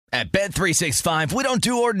At Bet365, we don't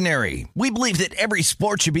do ordinary. We believe that every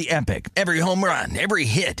sport should be epic. Every home run, every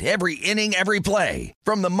hit, every inning, every play.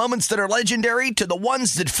 From the moments that are legendary to the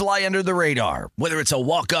ones that fly under the radar. Whether it's a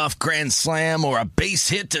walk-off grand slam or a base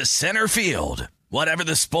hit to center field. Whatever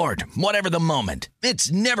the sport, whatever the moment.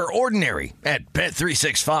 It's never ordinary at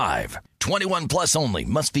Bet365. 21 plus only.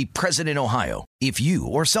 Must be present in Ohio. If you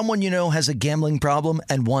or someone you know has a gambling problem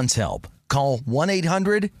and wants help, call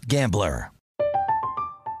 1-800-GAMBLER.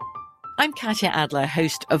 I'm Katya Adler,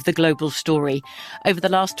 host of The Global Story. Over the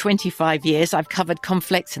last 25 years, I've covered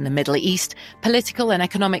conflicts in the Middle East, political and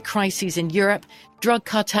economic crises in Europe, drug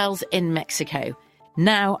cartels in Mexico.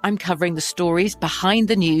 Now I'm covering the stories behind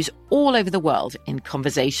the news all over the world in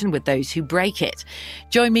conversation with those who break it.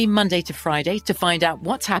 Join me Monday to Friday to find out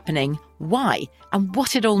what's happening, why, and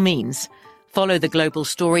what it all means. Follow The Global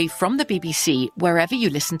Story from the BBC wherever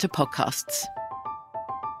you listen to podcasts.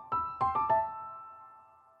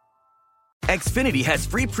 Xfinity has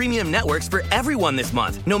free premium networks for everyone this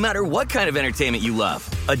month, no matter what kind of entertainment you love.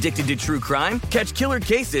 Addicted to true crime? Catch killer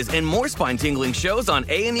cases and more spine-tingling shows on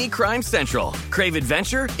A&E Crime Central. Crave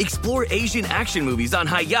adventure? Explore Asian action movies on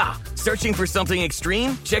Hi-YAH. Searching for something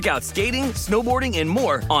extreme? Check out skating, snowboarding, and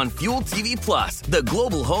more on Fuel TV Plus, the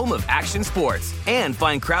global home of action sports. And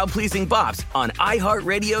find crowd-pleasing bops on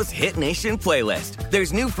iHeartRadio's Hit Nation playlist.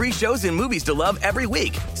 There's new free shows and movies to love every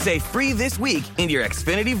week. Say free this week in your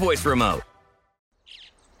Xfinity voice remote.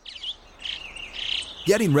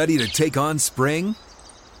 Getting ready to take on spring?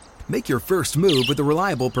 Make your first move with the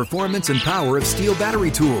reliable performance and power of Steel battery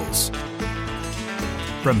tools.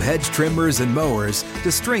 From hedge trimmers and mowers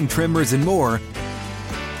to string trimmers and more,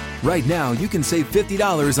 right now you can save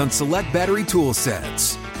 $50 on select battery tool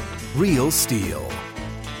sets. Real Steel.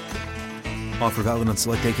 Offer valid on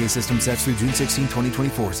select AK system sets through June 16,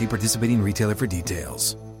 2024. See participating retailer for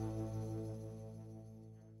details.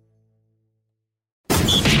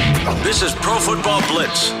 This is Pro Football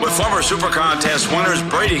Blitz with former Super Contest winners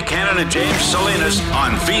Brady Cannon and James Salinas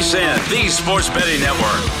on VSiN, the Sports Betting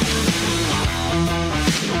Network.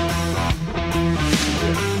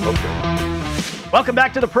 Welcome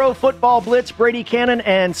back to the Pro Football Blitz. Brady Cannon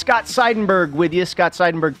and Scott Seidenberg with you. Scott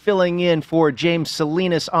Seidenberg filling in for James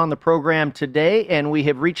Salinas on the program today. And we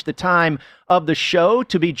have reached the time of the show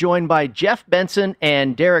to be joined by Jeff Benson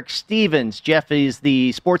and Derek Stevens. Jeff is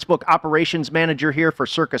the Sportsbook Operations Manager here for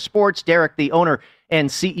Circa Sports. Derek, the owner and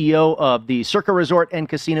CEO of the Circa Resort and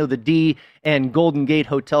Casino, the D and Golden Gate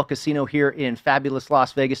Hotel Casino here in fabulous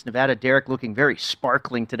Las Vegas, Nevada. Derek looking very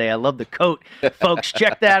sparkling today. I love the coat. Folks,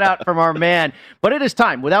 check that out from our man. But it is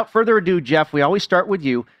time. Without further ado, Jeff, we always start with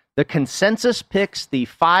you. The consensus picks, the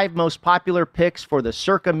 5 most popular picks for the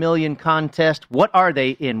Circa Million contest. What are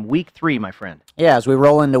they in week 3, my friend? Yeah, as we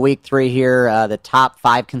roll into week 3 here, the top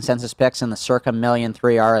 5 consensus picks in the Circa Million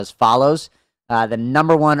 3 are as follows. The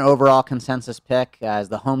number 1 overall consensus pick is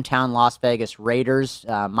the hometown Las Vegas Raiders,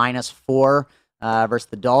 -4 versus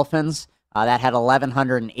the Dolphins. That had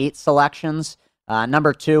 1,108 selections.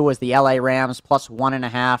 Number 2 was the LA Rams,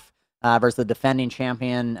 +1.5 versus the defending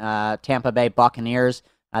champion Tampa Bay Buccaneers.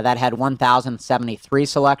 That had 1,073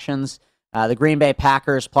 selections. The Green Bay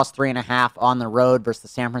Packers, +3.5 on the road versus the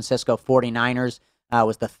San Francisco 49ers,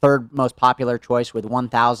 was the 3rd most popular choice with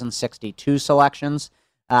 1,062 selections.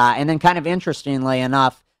 And then kind of interestingly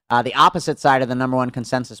enough, the opposite side of the number 1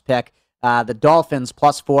 consensus pick, the Dolphins,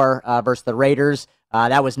 +4 versus the Raiders.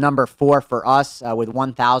 That was number 4 for us with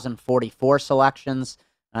 1,044 selections.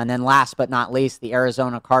 And then last but not least, the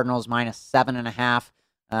Arizona Cardinals, -7.5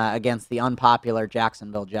 against the unpopular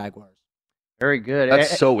Jacksonville Jaguars. Very good.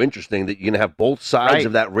 That's so interesting that you're going to have both sides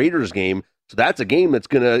of that Raiders game. So that's a game that's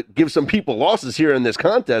going to give some people losses here in this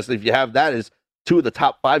contest. If you have that as 2 of the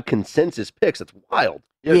top 5 consensus picks, that's wild.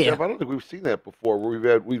 Yeah, Jeff, I don't think we've seen that before.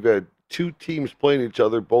 Where we've had 2 teams playing each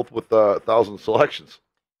other, both with 1,000 selections.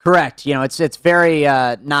 Correct. You know, it's very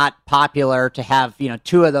not popular to have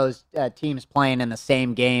 2 of those teams playing in the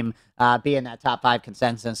same game, be in that top 5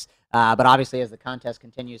 consensus. But obviously, as the contest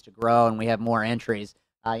continues to grow and we have more entries,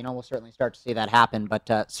 we'll certainly start to see that happen.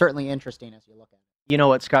 But certainly interesting as you look at it. You know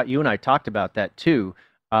what, Scott? You and I talked about that too.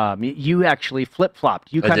 You actually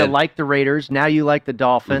flip-flopped. You kind of like the Raiders. Now you like the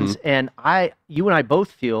Dolphins. Mm-hmm. And you and I both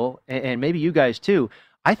feel, and maybe you guys too,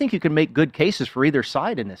 I think you can make good cases for either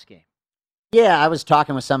side in this game. Yeah, I was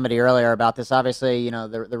talking with somebody earlier about this. Obviously,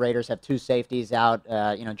 the Raiders have 2 safeties out.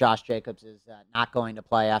 Josh Jacobs is not going to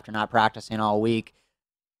play after not practicing all week.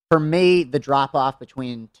 For me, the drop-off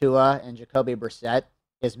between Tua and Jacoby Brissett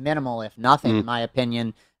is minimal, if nothing, in my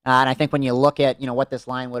opinion. And I think when you look at what this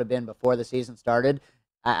line would have been before the season started,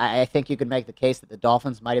 I think you could make the case that the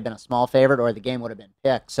Dolphins might have been a small favorite or the game would have been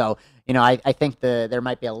picked. So, I think there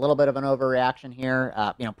might be a little bit of an overreaction here.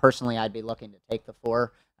 Personally, I'd be looking to take the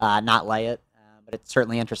 4, not lay it. But it's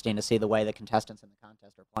certainly interesting to see the way the contestants in the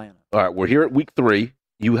contest are playing it. All right, we're here at week 3.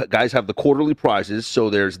 You guys have the quarterly prizes. So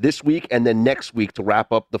there's this week and then next week to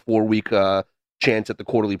wrap up the 4-week chance at the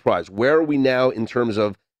quarterly prize. Where are we now in terms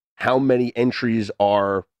of how many entries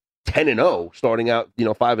are 10-0, starting out,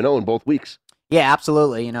 5-0 in both weeks? Yeah,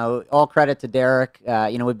 absolutely. All credit to Derek.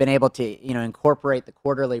 We've been able to, incorporate the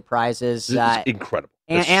quarterly prizes. It's incredible.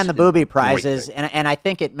 And the booby prizes. And I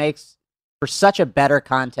think it makes for such a better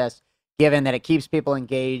contest, given that it keeps people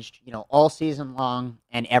engaged, all season long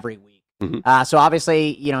and every week. Mm-hmm. So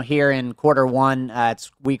obviously, here in quarter 1,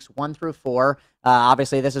 it's weeks 1 through 4.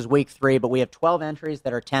 Obviously, this is week 3, but we have 12 entries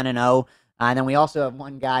that are 10-0. And then we also have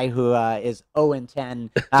one guy who is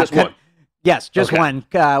 0-10. Just one. Yes, just one.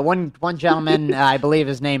 One gentleman, I believe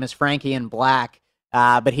his name is Frankie in Black,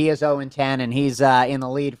 but he is 0-10, and he's in the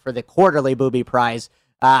lead for the quarterly booby prize.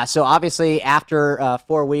 So obviously, after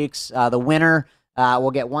 4 weeks, the winner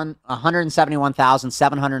will get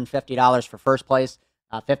 $171,750 for first place,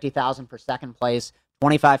 $50,000 for second place,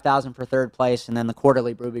 $25,000 for third place, and then the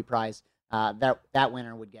quarterly booby prize. That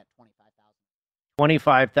winner would get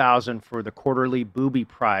 $25,000 for the quarterly booby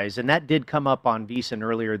prize, and that did come up on VSiN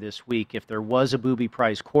earlier this week. If there was a booby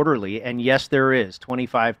prize quarterly, and yes, there is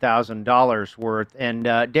 $25,000 worth. And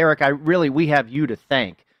Derek, we have you to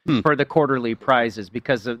thank for the quarterly prizes,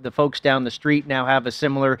 because the folks down the street now have a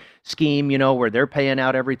similar scheme, where they're paying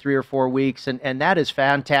out every 3 or 4 weeks, and that is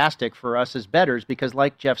fantastic for us as bettors, because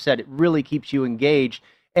like Jeff said, it really keeps you engaged,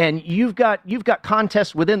 and you've got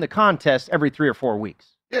contests within the contest every 3 or 4 weeks.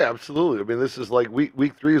 Yeah, absolutely. I mean, this is like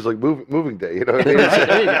week 3 is like moving day. You know what I mean?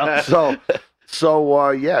 There you go.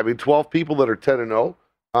 So yeah. I mean, 12 people that are 10-0.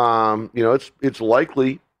 It's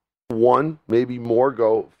likely one, maybe more,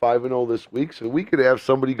 go 5-0 this week. So we could have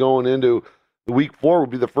somebody going into the week 4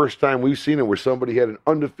 would be the first time we've seen it where somebody had an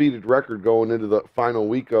undefeated record going into the final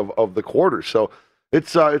week of the quarter. So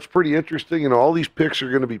it's pretty interesting. All these picks are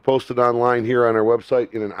going to be posted online here on our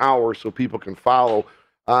website in an hour, so people can follow.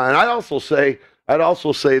 And I'd also say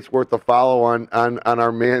it's worth a follow on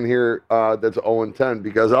our man here that's 0-10,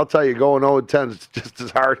 because I'll tell you, going 0-10 is just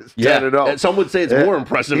as hard as 10-0. And some would say it's more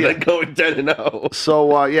impressive than going 10-0.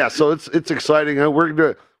 So it's exciting.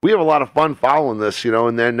 We have a lot of fun following this,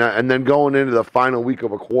 and then going into the final week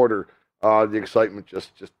of a quarter, the excitement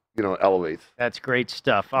just elevates. That's great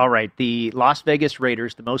stuff. All right, the Las Vegas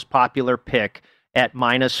Raiders, the most popular pick, at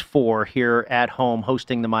 -4 here at home,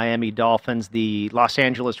 hosting the Miami Dolphins. The Los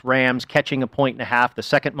Angeles Rams catching 1.5, the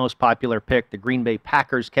second most popular pick. The Green Bay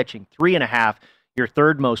Packers catching 3.5, your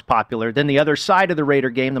third most popular. Then the other side of the Raider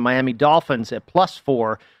game, the Miami Dolphins at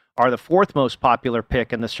 +4 are the fourth most popular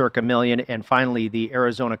pick in the circa million. And finally, the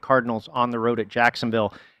Arizona Cardinals on the road at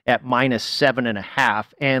Jacksonville at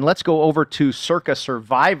 -7.5. And let's go over to Circa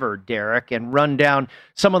Survivor, Derek, and run down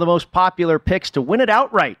some of the most popular picks to win it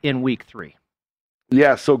outright in week 3.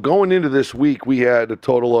 Yeah, so going into this week, we had a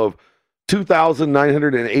total of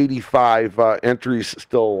 2,985 entries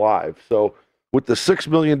still alive. So with the $6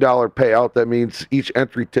 million payout, that means each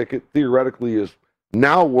entry ticket theoretically is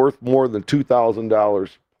now worth more than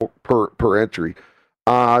 $2,000 per entry.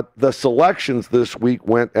 The selections this week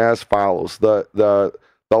went as follows. The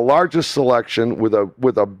largest selection with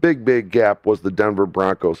a big gap was the Denver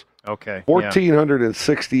Broncos. Okay.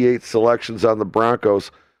 1,468 selections on the Broncos.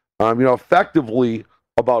 Effectively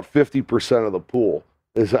about 50% of the pool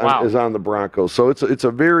is on the Broncos. So it's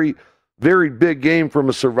a very, very big game from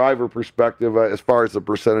a survivor perspective as far as the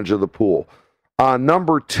percentage of the pool.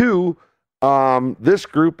 Number 2, this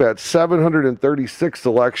group had 736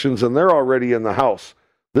 selections, and they're already in the house.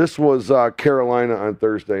 This was Carolina on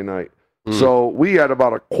Thursday night. So we had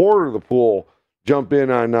about a quarter of the pool jump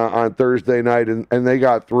in on Thursday night, and they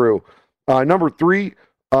got through. Number 3,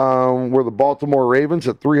 were the Baltimore Ravens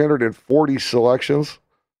at 340 selections.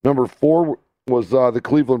 Number 4 was the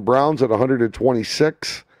Cleveland Browns at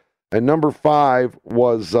 126. And number 5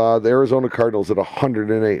 was the Arizona Cardinals at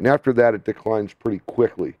 108. And after that, it declines pretty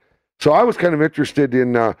quickly. So I was kind of interested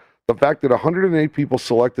in the fact that 108 people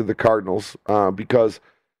selected the Cardinals because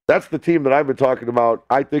that's the team that I've been talking about,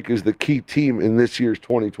 I think, is the key team in this year's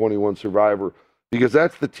 2021 Survivor, because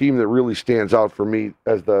that's the team that really stands out for me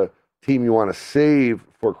as the team you want to save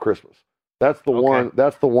for Christmas. That's the one.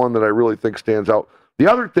 That's the one that I really think stands out.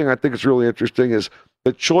 The other thing I think is really interesting is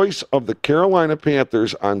the choice of the Carolina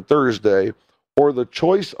Panthers on Thursday or the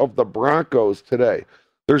choice of the Broncos today.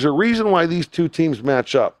 There's a reason why these two teams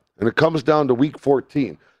match up, and it comes down to week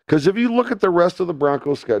 14. Because if you look at the rest of the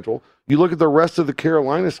Broncos schedule, you look at the rest of the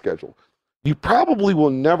Carolina schedule, you probably will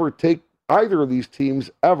never take either of these teams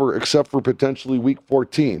ever, except for potentially Week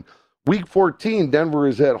 14. Week 14, Denver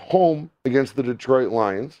is at home against the Detroit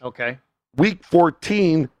Lions. Okay. Week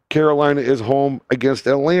 14, Carolina is home against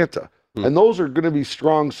Atlanta. And those are going to be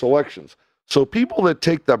strong selections. So people that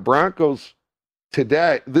take the Broncos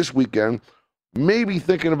this weekend, may be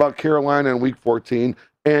thinking about Carolina in Week 14.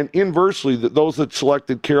 And inversely, those that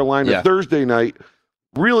selected Carolina Thursday night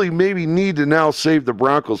really maybe need to now save the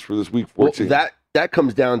Broncos for this Week 14. Well, that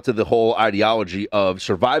comes down to the whole ideology of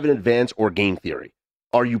survive in advance or game theory.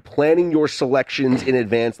 Are you planning your selections in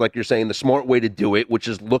advance, like you're saying, the smart way to do it, which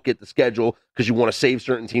is look at the schedule because you want to save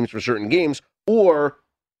certain teams for certain games, or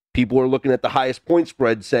people are looking at the highest point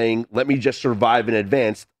spread saying, let me just survive in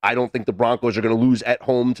advance. I don't think the Broncos are going to lose at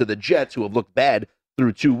home to the Jets, who have looked bad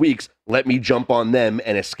through 2 weeks. Let me jump on them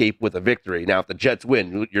and escape with a victory. Now, if the Jets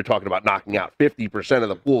win, you're talking about knocking out 50% of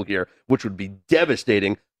the pool here, which would be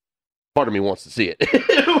devastating. Part of me wants to see it.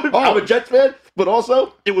 I'm a Jets fan, but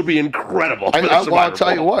also it would be incredible. I'll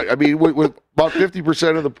tell you what. I mean, with about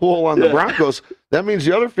 50% of the pool on the Broncos, that means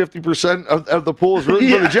the other 50% of the pool is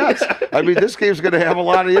rooting for the Jets. I mean, this game's going to have a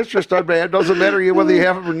lot of interest on it. It doesn't matter whether you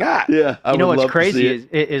have it or not. Yeah, you know what's crazy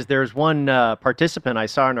is there's one participant I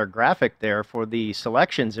saw in our graphic there for the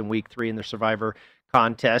selections in Week 3 in the Survivor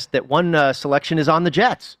contest that one selection is on the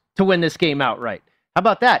Jets to win this game outright. How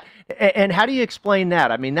about that? And how do you explain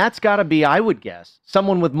that? I mean, that's got to be, I would guess,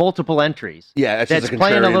 someone with multiple entries. Yeah, that's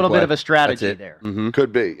playing a little bit of a strategy there. Mm-hmm.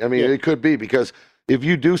 Could be. I mean, it could be, because if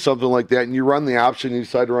you do something like that and you run the option, you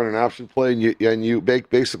decide to run an option play, and you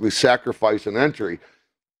basically sacrifice an entry.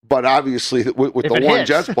 But obviously, with the one hits.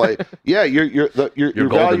 Jets play, your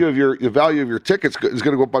value of your tickets is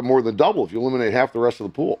going to go up by more than double if you eliminate half the rest of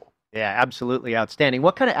the pool. Yeah, absolutely outstanding.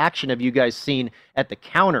 What kind of action have you guys seen at the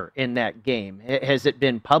counter in that game? Has it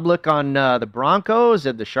been public on the Broncos?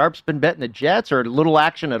 Have the Sharps been betting the Jets, or little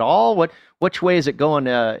action at all? Which way is it going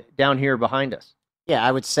down here behind us? Yeah,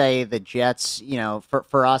 I would say the Jets,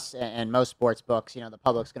 for us and most sports books, the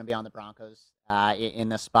public's going to be on the Broncos in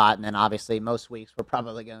this spot. And then obviously most weeks we're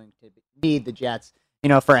probably going to need the Jets,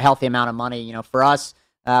 for a healthy amount of money. For us,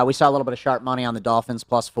 we saw a little bit of sharp money on the Dolphins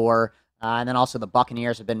 +4. And then also the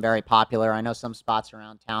Buccaneers have been very popular. I know some spots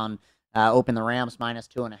around town open the Rams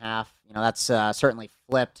 -2.5. That's certainly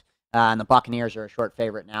flipped. And the Buccaneers are a short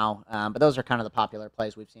favorite now. But those are kind of the popular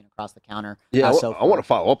plays we've seen across the counter. Yeah, I want to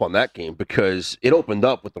follow up on that game because it opened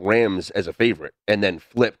up with the Rams as a favorite and then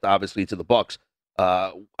flipped, obviously, to the Bucs.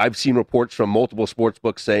 I've seen reports from multiple sports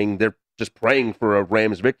books saying they're just praying for a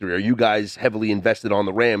Rams victory. Are you guys heavily invested on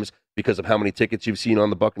the Rams because of how many tickets you've seen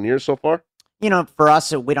on the Buccaneers so far? For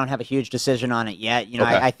us, we don't have a huge decision on it yet. Okay.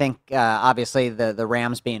 I think obviously the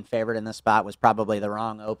Rams being favored in this spot was probably the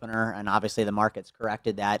wrong opener, and obviously the market's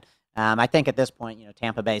corrected that. I think at this point,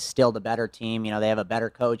 Tampa Bay is still the better team. They have a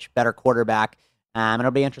better coach, better quarterback, and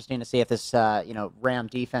it'll be interesting to see if this Ram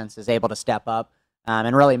defense is able to step up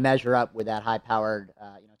and really measure up with that high-powered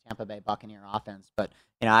Tampa Bay Buccaneer offense. But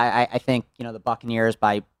I think the Buccaneers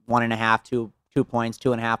by 1.5, 2 points,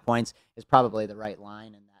 2.5 points is probably the right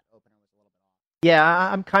line. And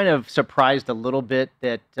yeah, I'm kind of surprised a little bit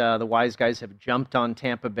that the wise guys have jumped on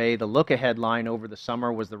Tampa Bay. The look-ahead line over the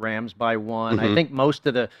summer was the Rams by 1. I think most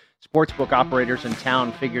of the sportsbook operators in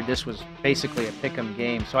town figured this was basically a pick-'em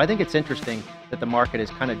game. So I think it's interesting that the market has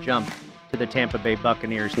kind of jumped to the Tampa Bay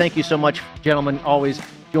Buccaneers. Thank you so much, gentlemen, always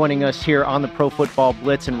joining us here on the Pro Football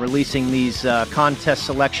Blitz and releasing these contest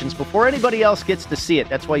selections before anybody else gets to see it.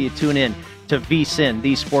 That's why you tune in to VSiN,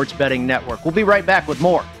 the Sports Betting Network. We'll be right back with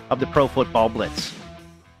more of the Pro Football Blitz.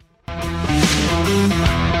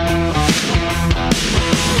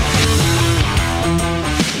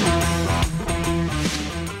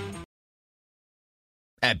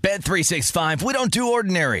 At Bet365, we don't do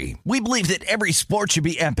ordinary. We believe that every sport should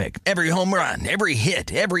be epic. Every home run, every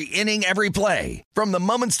hit, every inning, every play. From the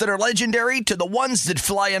moments that are legendary to the ones that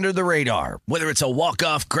fly under the radar. Whether it's a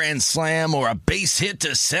walk-off grand slam or a base hit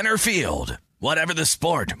to center field. Whatever the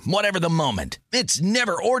sport, whatever the moment, it's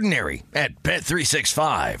never ordinary at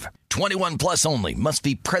Bet365. 21 plus only. Must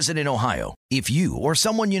be present in Ohio. If you or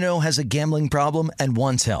someone you know has a gambling problem and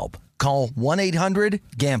wants help, call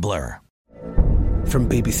 1-800-GAMBLER. From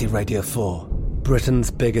BBC Radio 4,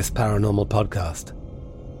 Britain's biggest paranormal podcast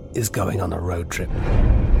is going on a road trip.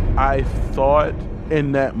 I thought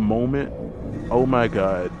in that moment, oh my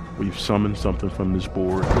God, we've summoned something from this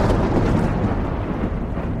board.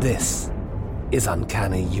 This is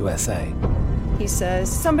Uncanny USA. He says,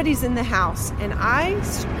 somebody's in the house, and I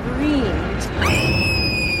screamed.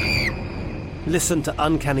 Listen to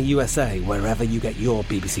Uncanny USA wherever you get your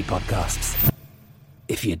BBC podcasts,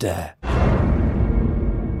 if you dare.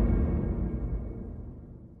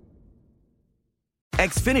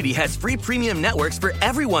 Xfinity has free premium networks for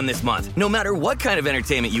everyone this month, no matter what kind of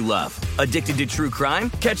entertainment you love. Addicted to true crime?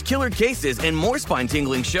 Catch killer cases and more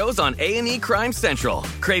spine-tingling shows on A&E Crime Central.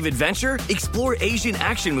 Crave adventure? Explore Asian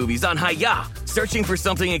action movies on Hi-YAH. Searching for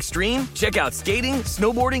something extreme? Check out skating,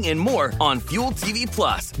 snowboarding, and more on Fuel TV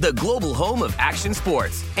Plus, the global home of action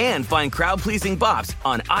sports. And find crowd-pleasing bops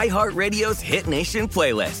on iHeartRadio's Hit Nation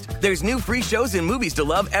playlist. There's new free shows and movies to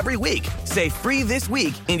love every week. Say free this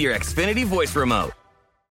week in your Xfinity voice remote.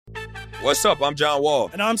 What's up? I'm John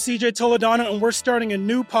Wall. And I'm CJ Toledano, and we're starting a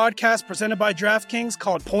new podcast presented by DraftKings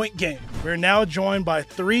called Point Game. We're now joined by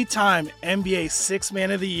three-time NBA Sixth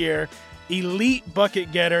Man of the Year, elite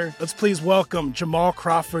bucket getter. Let's please welcome Jamal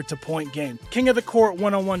Crawford to Point Game. King of the Court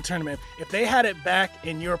one-on-one tournament. If they had it back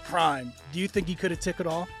in your prime, do you think you could have took it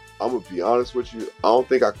all? I'm going to be honest with you. I don't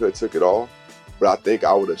think I could have took it all, but I think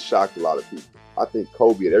I would have shocked a lot of people. I think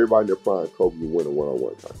Kobe and everybody in their prime, Kobe would win a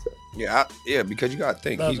one-on-one contest. Yeah, because you got to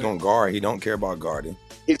think he's going to guard. He don't care about guarding.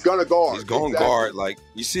 He's going to guard. He's going to guard. Like,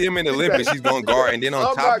 you see him in the Olympics, he's going to guard. And then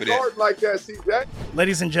on top of that. I'm not like that, CJ.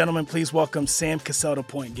 Ladies and gentlemen, please welcome Sam Cassell to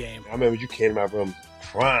Point Game. I remember you came to my room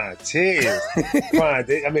crying, tears,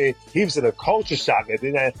 crying. I mean, he was in a culture shock. And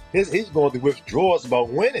then he's going through withdrawals about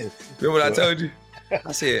winning. Remember what I told you?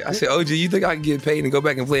 I said, OG, you think I can get paid and go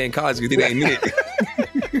back and play in college because it ain't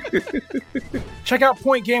it? Check out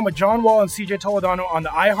Point Game with John Wall and CJ Toledano on the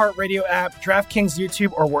iHeartRadio app, DraftKings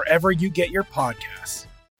YouTube, or wherever you get your podcasts.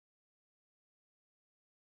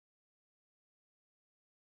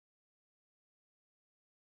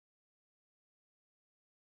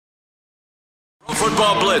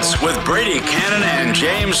 Football Blitz with Brady Cannon and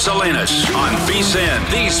James Salinas on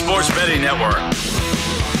VSiN, the Sports Betting Network.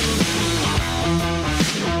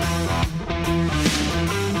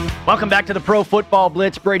 Welcome back to the Pro Football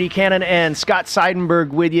Blitz. Brady Cannon and Scott Seidenberg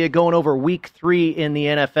with you, going over Week 3 in the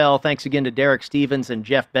NFL. Thanks again to Derek Stevens and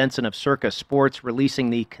Jeff Benson of Circa Sports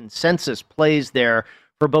releasing the consensus plays there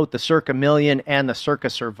for both the Circa Million and the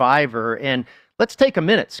Circa Survivor. And let's take a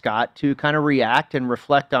minute, Scott, to kind of react and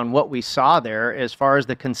reflect on what we saw there as far as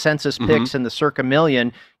the consensus picks in the Circa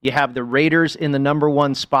Million. You have the Raiders in the number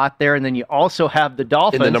 1 spot there, and then you also have the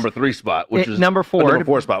Dolphins in the number 3 spot, which is number 4. Number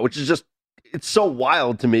 4 spot, which is just, it's so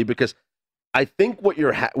wild to me because I think what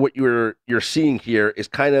you're seeing here is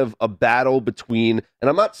kind of a battle between, and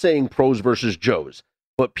I'm not saying pros versus Joes,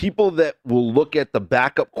 but people that will look at the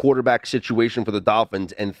backup quarterback situation for the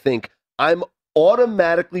Dolphins and think, I'm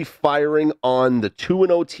automatically firing on the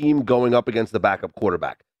 2-0 team going up against the backup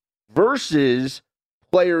quarterback, versus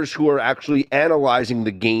players who are actually analyzing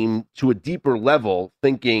the game to a deeper level,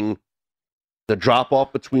 thinking the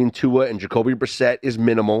drop-off between Tua and Jacoby Brissett is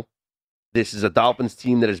minimal. This is a Dolphins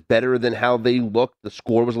team that is better than how they looked. The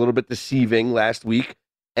score was a little bit deceiving last week.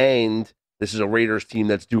 And this is a Raiders team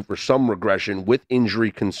that's due for some regression with injury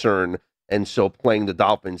concern. And so playing the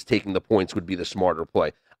Dolphins, taking the points would be the smarter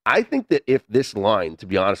play. I think that if this line, to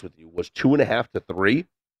be honest with you, was 2.5 to 3,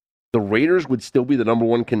 the Raiders would still be the number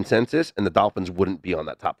 1 consensus and the Dolphins wouldn't be on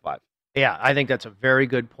that top 5. Yeah, I think that's a very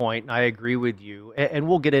good point, and I agree with you. And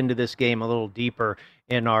we'll get into this game a little deeper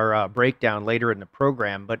in our breakdown later in the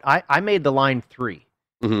program. But I made the line 3.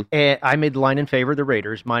 And I made the line in favor of the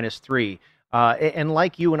Raiders, -3. And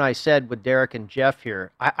like you and I said with Derek and Jeff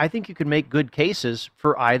here, I think you can make good cases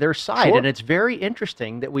for either side. Sure. And it's very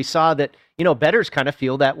interesting that we saw that, bettors kind of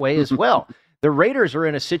feel that way as well. The Raiders are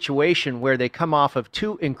in a situation where they come off of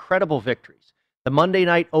 2 incredible victories. The Monday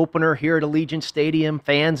night opener here at Allegiant Stadium,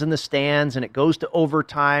 fans in the stands, and it goes to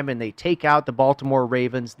overtime, and they take out the Baltimore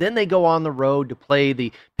Ravens. Then they go on the road to play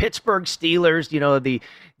the Pittsburgh Steelers,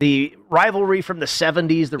 the rivalry from the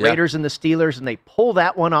 70s, the Raiders and the Steelers, and they pull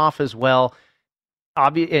that one off as well.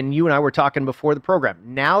 And you and I were talking before the program.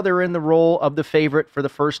 Now they're in the role of the favorite for the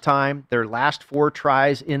first time. Their last 4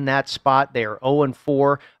 tries in that spot, they are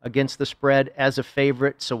 0-4 against the spread as a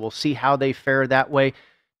favorite, so we'll see how they fare that way.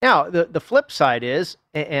 Now, the flip side is,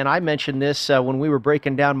 and I mentioned this when we were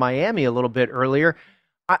breaking down Miami a little bit earlier,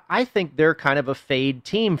 I think they're kind of a fade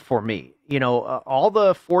team for me. All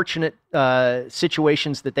the fortunate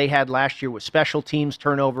situations that they had last year with special teams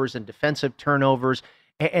turnovers and defensive turnovers,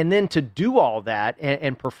 and then to do all that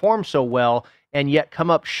and perform so well and yet come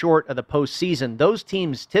up short of the postseason, those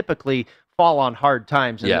teams typically fall on hard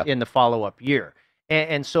times in the follow-up year.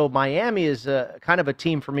 And so Miami is kind of a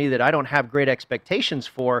team for me that I don't have great expectations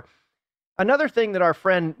for. Another thing that our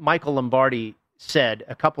friend Michael Lombardi said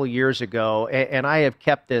a couple of years ago, and I have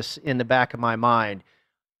kept this in the back of my mind,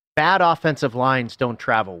 bad offensive lines don't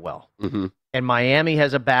travel well. and Miami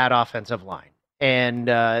has a bad offensive line. And,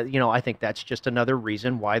 I think that's just another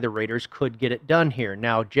reason why the Raiders could get it done here.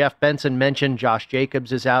 Now, Jeff Benson mentioned Josh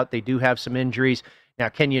Jacobs is out. They do have some injuries. Now,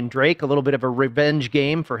 Kenyon Drake, a little bit of a revenge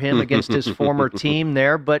game for him against his former team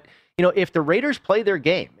there. But, if the Raiders play their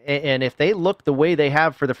game and if they look the way they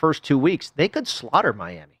have for the first 2 weeks, they could slaughter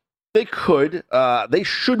Miami. They could. They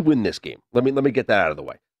should win this game. Let me get that out of the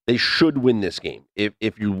way. They should win this game.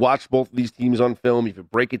 If you watch both of these teams on film, if you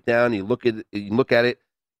break it down, you look at it,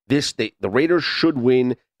 the Raiders should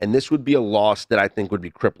win, and this would be a loss that I think would be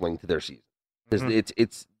crippling to their season.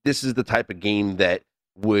 This is the type of game that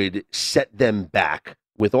would set them back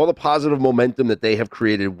with all the positive momentum that they have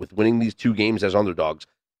created with winning these 2 games as underdogs.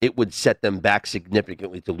 It would set them back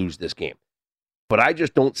significantly to lose this game. But I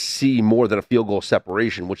just don't see more than a field goal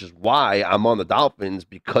separation, which is why I'm on the Dolphins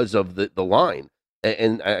because of the line.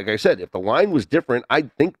 And like I said, if the line was different,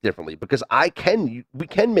 I'd think differently because we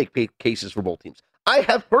can make cases for both teams. I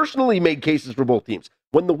have personally made cases for both teams.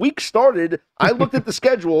 When the week started, I looked at the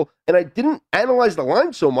schedule and I didn't analyze the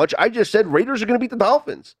line so much. I just said Raiders are going to beat the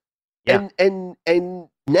Dolphins. Yeah. And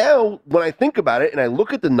now when I think about it and I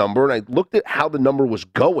look at the number and I looked at how the number was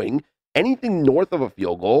going, anything north of a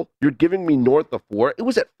field goal, you're giving me north of 4. It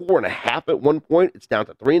was at 4.5 at one point. It's down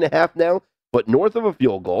to 3.5 now. But north of a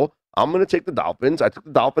field goal, I'm going to take the Dolphins. I took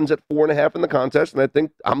the Dolphins at 4.5 in the contest, and I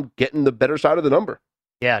think I'm getting the better side of the number.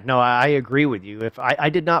 Yeah, no, I agree with you. If I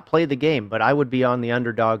did not play the game, but I would be on the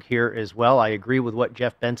underdog here as well. I agree with what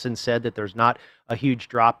Jeff Benson said, that there's not a huge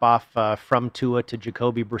drop-off from Tua to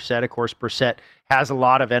Jacoby Brissett. Of course, Brissett has a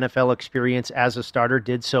lot of NFL experience as a starter,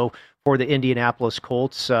 did so for the Indianapolis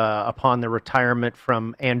Colts upon the retirement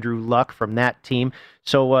from Andrew Luck from that team.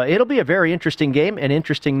 So it'll be a very interesting game, and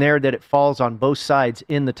interesting there that it falls on both sides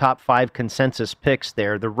in the top 5 consensus picks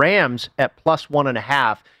there. The Rams at plus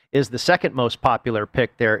 1.5 is the second most popular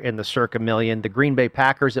pick there in the Circa Million. The Green Bay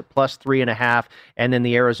Packers at plus 3.5, and then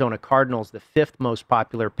the Arizona Cardinals, the 5th most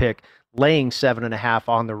popular pick, laying 7.5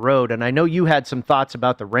 on the road. And I know you had some thoughts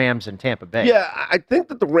about the Rams in Tampa Bay. Yeah, I think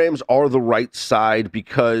that the Rams are the right side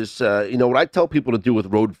because, what I tell people to do with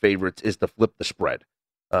road favorites is to flip the spread.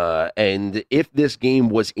 And if this game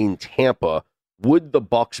was in Tampa, would the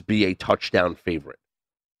Bucs be a touchdown favorite?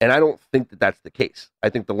 And I don't think that that's the case. I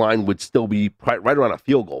think the line would still be right around a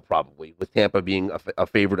field goal, probably, with Tampa being a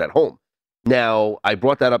favorite at home. Now, I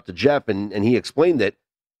brought that up to Jeff, and he explained that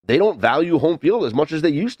they don't value home field as much as they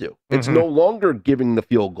used to. It's no longer giving the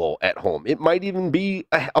field goal at home. It might even be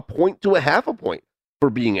a point to a half a point for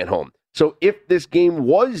being at home. So if this game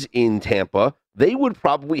was in Tampa, they would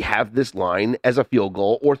probably have this line as a field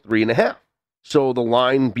goal or 3.5. So the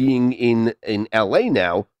line being in LA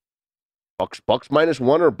now, Bucks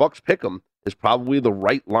 -1 or Bucks pick'em is probably the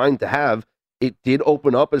right line to have. It did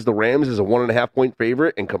open up as the Rams as a 1.5 point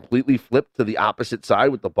favorite and completely flipped to the opposite side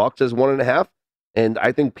with the Bucks as 1.5. And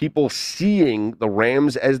I think people seeing the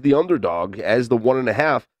Rams as the underdog, as the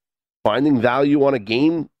 1.5, finding value on a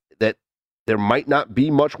game that there might not be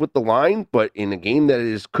much with the line, but in a game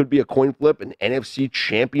that could be a coin flip, an NFC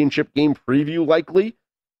championship game preview likely,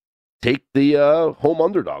 take the home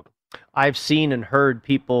underdog. I've seen and heard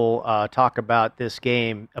people talk about this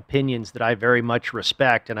game, opinions that I very much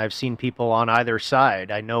respect, and I've seen people on either side.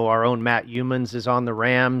 I know our own Matt Humans is on the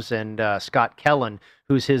Rams, and Scott Kellen,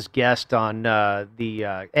 who's his guest on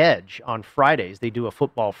the Edge on Fridays. They do a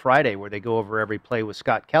Football Friday where they go over every play with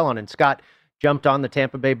Scott Kellen, and Scott jumped on the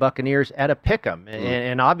Tampa Bay Buccaneers at a pick'em.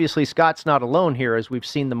 And obviously Scott's not alone here, as we've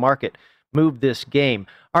seen the market move this game.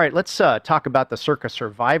 All right, let's talk about the Circa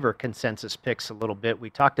Survivor consensus picks a little bit. We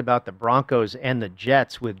talked about the Broncos and the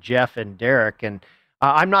Jets with Jeff and Derek, and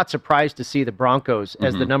I'm not surprised to see the Broncos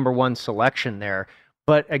as the number 1 selection there.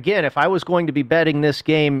 But again, if I was going to be betting this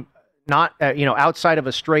game, not outside of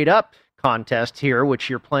a straight-up contest here, which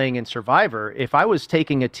you're playing in Survivor, if I was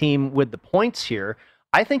taking a team with the points here,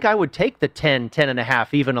 I think I would take the 10,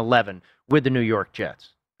 10.5, even 11 with the New York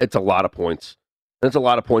Jets. It's a lot of points. That's a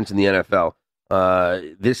lot of points in the NFL.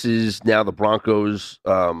 This is now the Broncos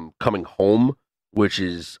coming home, which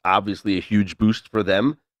is obviously a huge boost for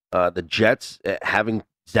them. The Jets, having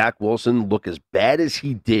Zach Wilson look as bad as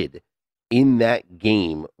he did in that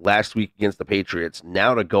game last week against the Patriots,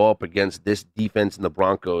 now to go up against this defense in the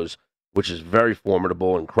Broncos, which is very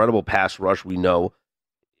formidable, incredible pass rush, we know.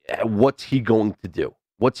 What's he going to do?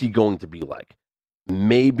 What's he going to be like?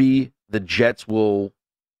 Maybe the Jets will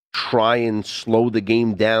try and slow the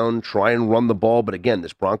game down, try and run the ball. But again,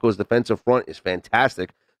 this Broncos defensive front is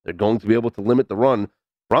fantastic. They're going to be able to limit the run.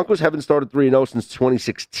 Broncos haven't started 3-0 since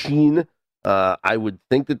 2016. I would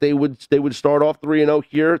think that they would start off 3-0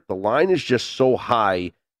 here. The line is just so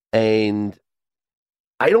high, and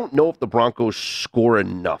I don't know if the Broncos score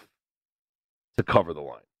enough to cover the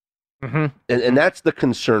line. Mm-hmm. And that's the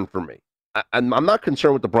concern for me. I'm not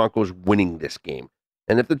concerned with the Broncos winning this game.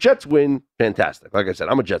 And if the Jets win, fantastic. Like I said,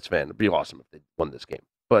 I'm a Jets fan. It'd be awesome if they won this game.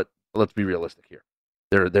 But let's be realistic here.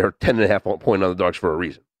 They're 10.5 point underdogs for a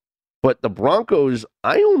reason. But the Broncos,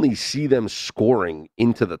 I only see them scoring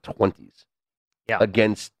into the 20s. Yeah.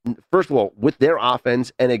 Against, first of all, with their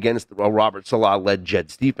offense and against a Robert Salah-led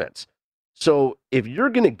Jets defense. So if you're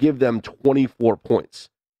going to give them 24 points,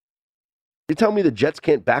 you tell me the Jets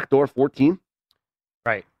can't backdoor 14?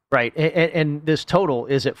 Right. And this total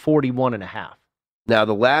is at 41.5. Now,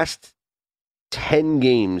 the last 10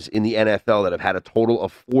 games in the NFL that have had a total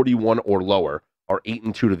of 41 or lower are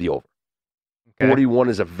 8-2 to the over. Okay. 41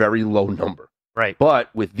 is a very low number. Right.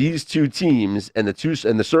 But with these two teams and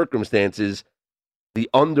the circumstances, the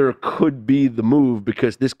under could be the move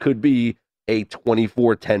because this could be a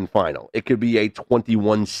 24-10 final. It could be a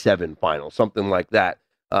 21-7 final, something like that.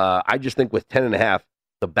 I just think with 10.5,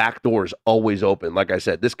 the back door is always open. Like I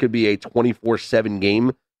said, this could be a 24-7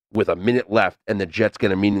 game with a minute left, and the Jets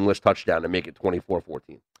get a meaningless touchdown to make it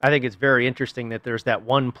 24-14. I think it's very interesting that there's that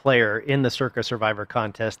one player in the Circa Survivor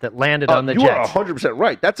contest that landed on the you Jets. You are 100%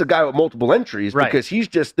 right. That's a guy with multiple entries because he's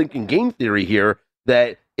just thinking game theory here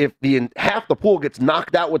that if half the pool gets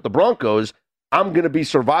knocked out with the Broncos, I'm going to be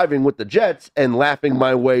surviving with the Jets and laughing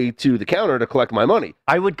my way to the counter to collect my money.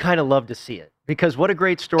 I would kind of love to see it. Because what a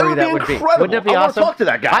great story that would be. Wouldn't it be awesome? I want to talk to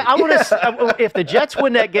that guy. I want to. If the Jets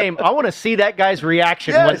win that game, I want to see that guy's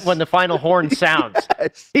reaction when the final horn sounds.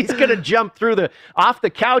 Yes. He's going to jump off the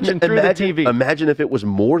couch and through the TV. Imagine if it was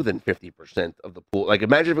more than 50% of the pool. Like,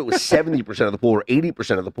 imagine if it was 70% of the pool or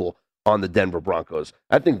 80% of the pool on the Denver Broncos.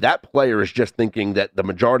 I think that player is just thinking that the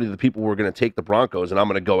majority of the people were going to take the Broncos, and I'm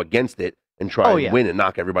going to go against it and try and win and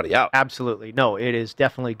knock everybody out. Absolutely. No, it is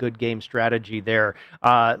definitely good game strategy there.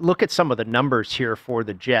 Look at some of the numbers here for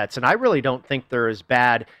the Jets, and I really don't think they're as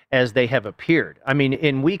bad as they have appeared. I mean,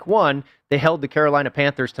 in week 1, they held the Carolina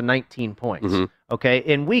Panthers to 19 points. Mm-hmm. Okay.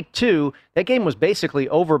 In week 2, that game was basically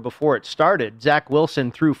over before it started. Zach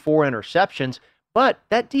Wilson threw 4 interceptions. But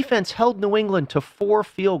that defense held New England to 4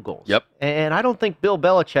 field goals. Yep. And I don't think Bill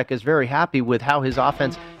Belichick is very happy with how his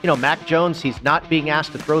offense, Mac Jones, he's not being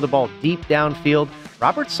asked to throw the ball deep downfield.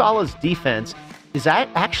 Robert Saleh's defense is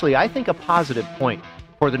actually, I think, a positive point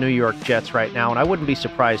for the New York Jets right now. And I wouldn't be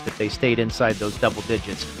surprised if they stayed inside those double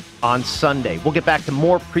digits on Sunday. We'll get back to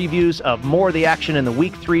more previews of more of the action in the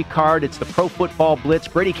Week 3 card. It's the Pro Football Blitz.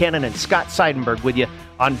 Brady Cannon and Scott Seidenberg with you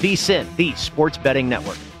on VSiN, the Sports Betting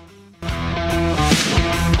Network.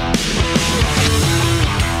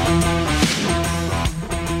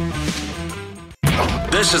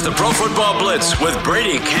 This is the Pro Football Blitz with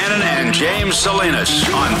Brady Cannon and James Salinas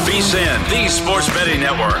on VSiN, the Sports Betting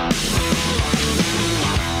Network.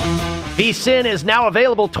 VSiN is now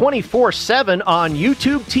available 24/7 on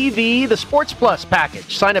YouTube TV, the Sports Plus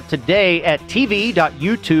package. Sign up today at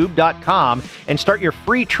tv.youtube.com and start your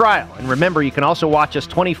free trial. And remember, you can also watch us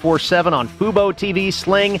 24/7 on Fubo TV,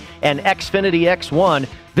 Sling, and Xfinity X1.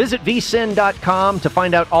 Visit vsin.com to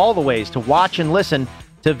find out all the ways to watch and listen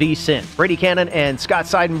to VSiN. Brady Cannon and Scott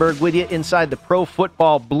Seidenberg with you inside the Pro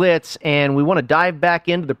Football Blitz, and we want to dive back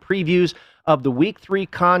into the previews of the Week 3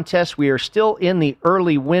 contest. We are still in the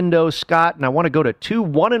early window, Scott, and I want to go to 2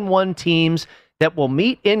 1-1 teams that will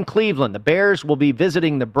meet in Cleveland. The Bears will be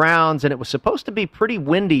visiting the Browns, and it was supposed to be pretty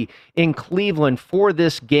windy in Cleveland for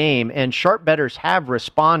this game, and sharp bettors have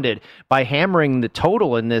responded by hammering the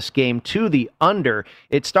total in this game to the under.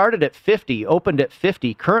 It started at 50, opened at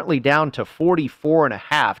 50, currently down to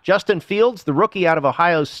 44.5. Justin Fields, the rookie out of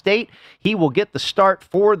Ohio State, he will get the start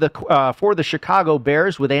for the Chicago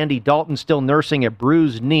Bears with Andy Dalton still nursing a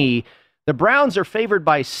bruised knee. The Browns are favored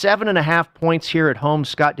by 7.5 points here at home.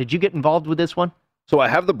 Scott, did you get involved with this one? So I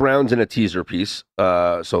have the Browns in a teaser piece,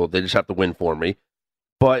 so they just have to win for me.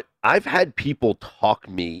 But I've had people talk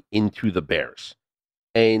me into the Bears,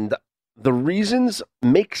 and the reasons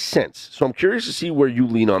make sense. So I'm curious to see where you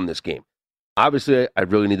lean on this game. Obviously, I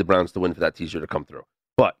really need the Browns to win for that teaser to come through.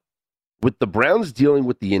 But with the Browns dealing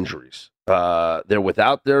with the injuries, they're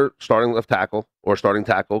without their starting left tackle or starting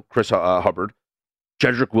tackle, Chris Hubbard.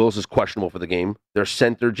 Jedrick Wills is questionable for the game. Their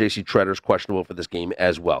center, J.C. Treader, is questionable for this game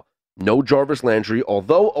as well. No Jarvis Landry,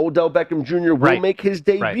 although Odell Beckham Jr. will make his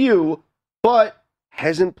debut, but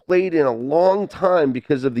hasn't played in a long time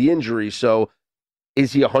because of the injury. So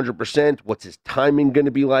is he 100%? What's his timing going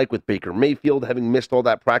to be like with Baker Mayfield having missed all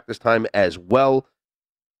that practice time as well?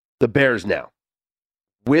 The Bears now.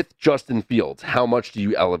 With Justin Fields, how much do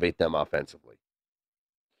you elevate them offensively?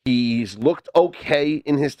 He's looked okay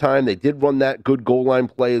in his time. They did run that good goal line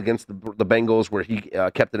play against the Bengals where he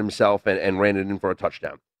kept it himself and ran it in for a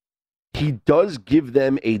touchdown. He does give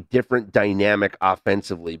them a different dynamic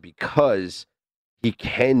offensively because he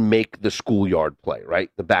can make the schoolyard play, right?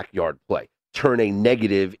 The backyard play. Turn a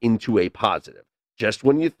negative into a positive. Just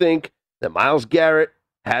when you think that Myles Garrett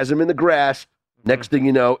has him in the grasp, next thing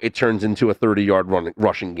you know, it turns into a 30-yard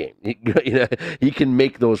rushing game. He can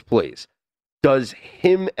make those plays. Does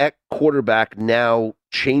him at quarterback now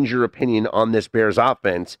change your opinion on this Bears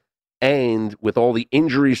offense? And with all the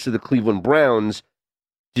injuries to the Cleveland Browns,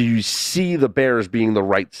 do you see the Bears being the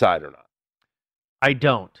right side or not? I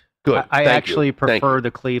don't. Good. I actually prefer you.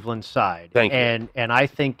 the Cleveland side. Thank you. And I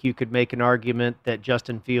think you could make an argument that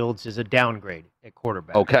Justin Fields is a downgrade at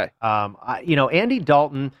quarterback. Okay. Andy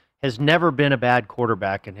Dalton has never been a bad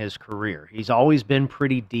quarterback in his career. He's always been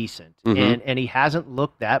pretty decent, and he hasn't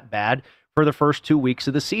looked that bad for the first 2 weeks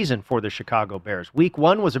of the season for the Chicago Bears. Week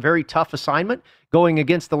 1 was a very tough assignment going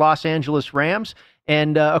against the Los Angeles Rams,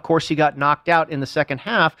 and of course he got knocked out in the second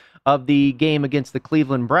half of the game against the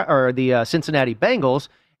Cincinnati Bengals.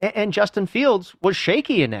 And Justin Fields was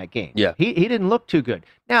shaky in that game. Yeah. He didn't look too good.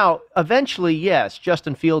 Now, eventually, yes,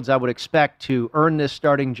 Justin Fields, I would expect to earn this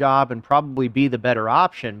starting job and probably be the better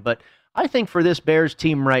option. But I think for this Bears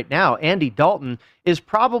team right now, Andy Dalton is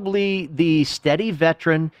probably the steady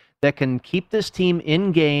veteran that can keep this team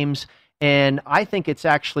in games. And I think it's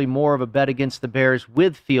actually more of a bet against the Bears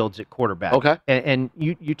with Fields at quarterback. Okay. And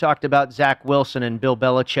you talked about Zach Wilson and Bill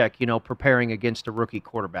Belichick, preparing against a rookie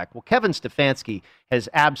quarterback. Well, Kevin Stefanski has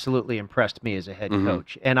absolutely impressed me as a head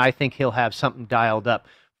coach, and I think he'll have something dialed up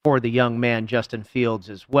for the young man, Justin Fields,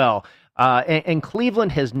 as well. And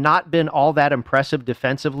Cleveland has not been all that impressive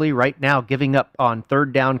defensively right now, giving up on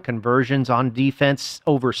third down conversions on defense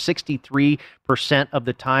over 63% of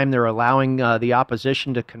the time. They're allowing the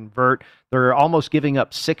opposition to convert. They're almost giving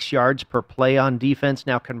up 6 yards per play on defense.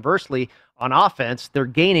 Now, conversely, on offense, they're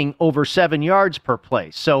gaining over 7 yards per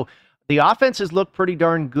play. So the offenses look pretty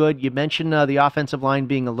darn good. You mentioned the offensive line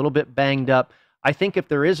being a little bit banged up. I think if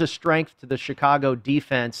there is a strength to the Chicago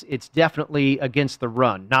defense, it's definitely against the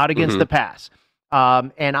run, not against the pass.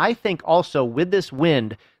 And I think also with this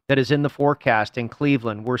wind that is in the forecast in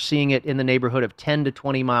Cleveland, we're seeing it in the neighborhood of 10 to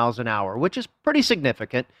 20 miles an hour, which is pretty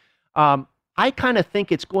significant. I kind of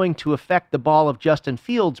think it's going to affect the ball of Justin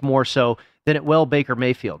Fields more so than it will Baker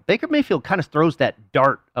Mayfield. Baker Mayfield kind of throws that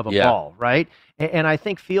dart of a ball, right? And I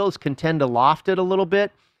think Fields can tend to loft it a little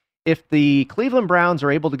bit. If the Cleveland Browns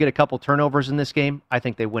are able to get a couple turnovers in this game, I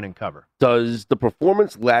think they win and cover. Does the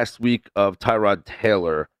performance last week of Tyrod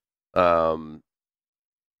Taylor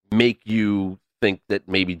make you think that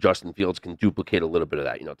maybe Justin Fields can duplicate a little bit of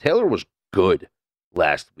that? Taylor was good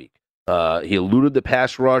last week. He eluded the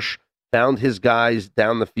pass rush, found his guys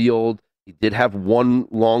down the field. He did have one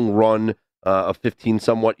long run of 15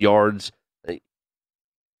 somewhat yards.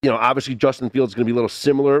 Obviously Justin Fields is going to be a little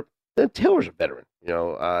similar. Then Taylor's a veteran.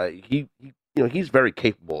 He's very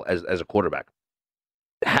capable as a quarterback.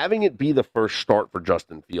 Having it be the first start for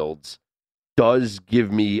Justin Fields does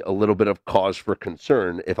give me a little bit of cause for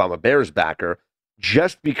concern if I'm a Bears backer,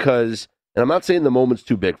 just because, and I'm not saying the moment's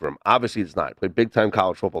too big for him. Obviously it's not. He played big-time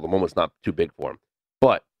college football. The moment's not too big for him.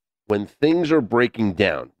 But when things are breaking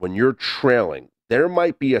down, when you're trailing, there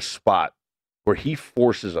might be a spot where he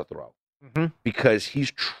forces a throw because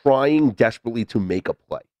he's trying desperately to make a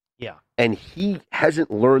play. Yeah. And he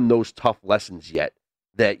hasn't learned those tough lessons yet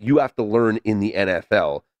that you have to learn in the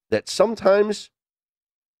NFL, that sometimes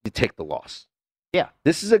you take the loss. Yeah.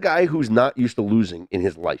 This is a guy who's not used to losing in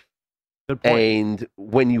his life. Good point. And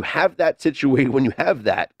when you have that situation, when you have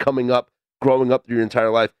that coming up, growing up through your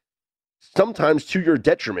entire life, sometimes to your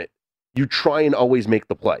detriment, you try and always make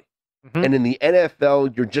the play. And in the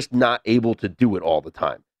NFL, you're just not able to do it all the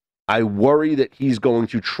time. I worry that he's going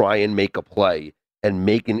to try and make a play and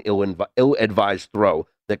make an ill-advised throw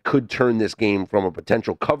that could turn this game from a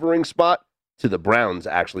potential covering spot to the Browns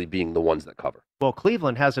actually being the ones that cover. Well,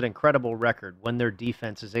 Cleveland has an incredible record when their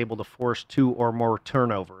defense is able to force 2 or more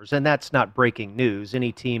turnovers, and that's not breaking news.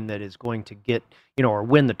 Any team that is going to get, or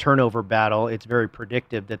win the turnover battle, it's very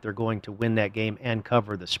predictive that they're going to win that game and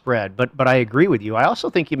cover the spread. But I agree with you. I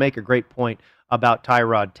also think you make a great point about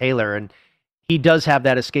Tyrod Taylor, and he does have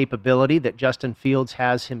that escapability that Justin Fields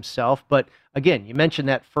has himself. But again, you mentioned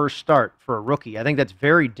that first start for a rookie. I think that's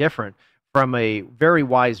very different from a very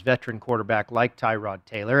wise veteran quarterback like Tyrod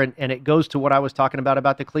Taylor. And it goes to what I was talking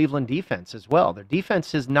about the Cleveland defense as well. Their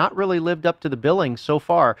defense has not really lived up to the billing so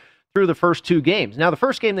far through the first 2 games. Now, the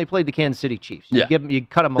first game they played the Kansas City Chiefs. You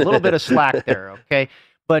cut them a little bit of slack there, okay?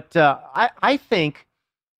 But I think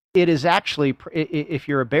it is actually, if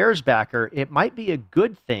you're a Bears backer, it might be a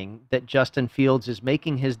good thing that Justin Fields is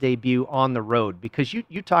making his debut on the road, because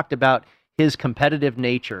you talked about his competitive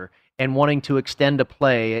nature and wanting to extend a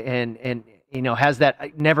play and has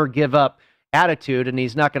that never give up attitude, and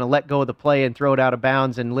he's not going to let go of the play and throw it out of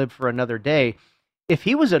bounds and live for another day. If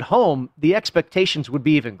he was at home, the expectations would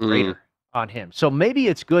be even greater on him. So maybe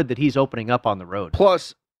it's good that he's opening up on the road.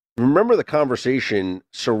 Plus, remember the conversation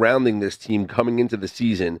surrounding this team coming into the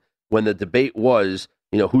season when the debate was,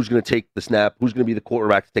 who's going to take the snap, who's going to be the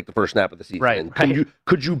quarterback to take the first snap of the season. Right. And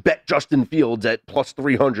could you bet Justin Fields at plus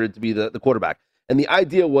 300 to be the quarterback? And the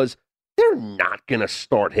idea was they're not going to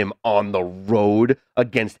start him on the road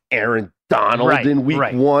against Aaron Donald in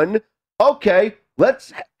week one. Okay,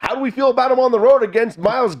 how do we feel about him on the road against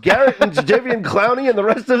Myles Garrett and Jadeveon Clowney and the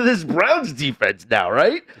rest of this Browns defense now,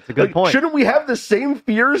 right? That's a good point. Shouldn't we have the same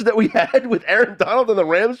fears that we had with Aaron Donald and the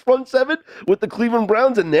Rams front seven with the Cleveland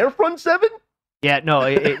Browns and their front seven? Yeah, no,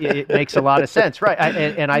 it makes a lot of sense, right?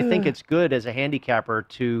 And I think it's good as a handicapper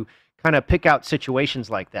to kind of pick out situations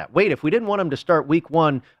like that. Wait, if we didn't want him to start week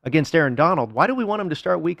one against Aaron Donald, why do we want him to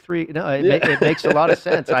start week three? No, it makes a lot of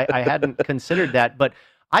sense. I hadn't considered that, but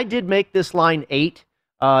I did make this line 8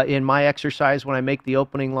 in my exercise when I make the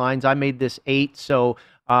opening lines. I made this 8, so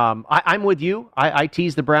I'm with you. I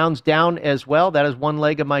tease the Browns down as well. That is one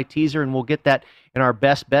leg of my teaser, and we'll get that in our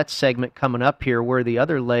best bets segment coming up here where the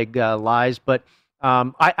other leg lies. But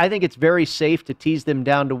I think it's very safe to tease them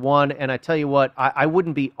down to 1, and I tell you what, I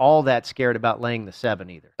wouldn't be all that scared about laying the 7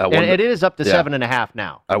 either. And it is up to 7.5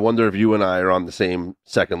 now. I wonder if you and I are on the same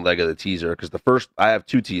second leg of the teaser, because the first, I have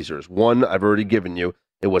 2 teasers. One I've already given you.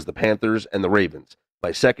 It was the Panthers and the Ravens.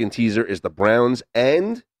 My second teaser is the Browns,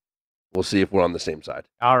 and we'll see if we're on the same side.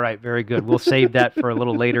 All right, very good. We'll save that for a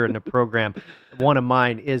little later in the program. One of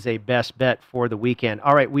mine is a best bet for the weekend.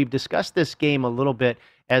 All right, we've discussed this game a little bit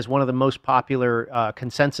as one of the most popular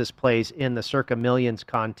consensus plays in the Circa Millions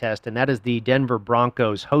contest, and that is the Denver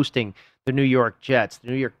Broncos hosting the New York Jets.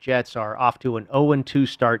 The New York Jets are off to an 0-2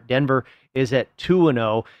 start. Denver is at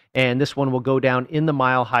 2-0, and this one will go down in the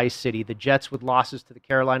Mile High City. The Jets with losses to the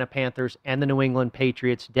Carolina Panthers and the New England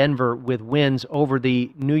Patriots. Denver with wins over the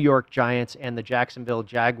New York Giants and the Jacksonville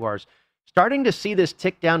Jaguars. Starting to see this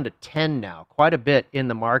tick down to 10 now, quite a bit in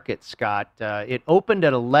the market, Scott. It opened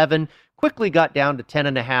at 11, quickly got down to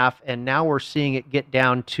 10.5, and now we're seeing it get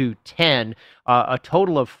down to 10, a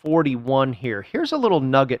total of 41 here. Here's a little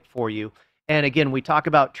nugget for you. And again, we talk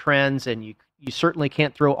about trends, and you certainly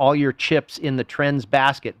can't throw all your chips in the trends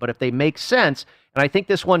basket, but if they make sense, and I think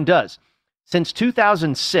this one does, since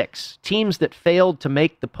 2006, teams that failed to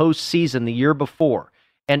make the postseason the year before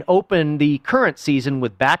and opened the current season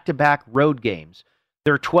with back-to-back road games,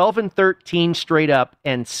 they're 12-13 straight up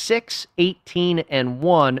and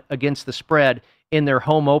 6-18-1 against the spread in their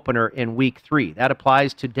home opener in week 3. That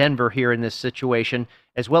applies to Denver here in this situation,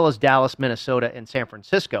 as well as Dallas, Minnesota, and San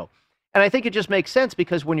Francisco. And I think it just makes sense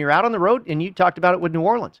because when you're out on the road, and you talked about it with New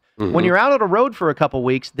Orleans, when you're out on the road for a couple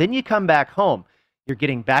weeks, then you come back home. You're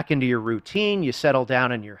getting back into your routine. You settle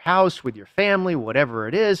down in your house with your family, whatever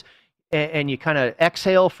it is, and you kind of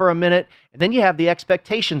exhale for a minute. And then you have the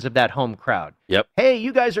expectations of that home crowd. Yep. Hey,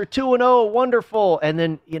 you guys are 2-0, wonderful. And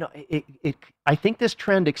then, I think this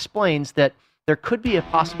trend explains that there could be a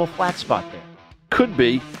possible flat spot there. Could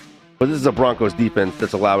be, but this is a Broncos defense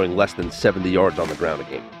that's allowing less than 70 yards on the ground a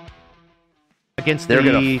game. Against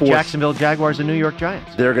the Jacksonville Jaguars and New York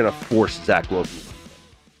Giants. They're going to force Zach Wilson.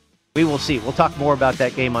 We will see. We'll talk more about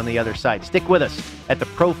that game on the other side. Stick with us at the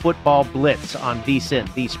Pro Football Blitz on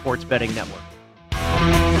VSiN, the Sports Betting Network.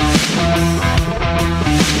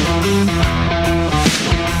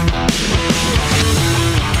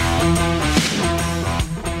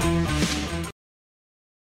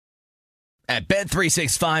 At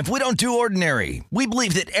Bet365, we don't do ordinary. We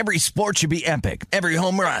believe that every sport should be epic. Every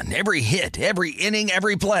home run, every hit, every inning,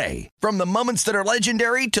 every play. From the moments that are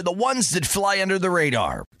legendary to the ones that fly under the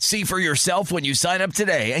radar. See for yourself when you sign up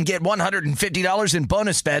today and get $150 in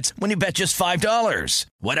bonus bets when you bet just $5.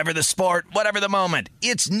 Whatever the sport, whatever the moment,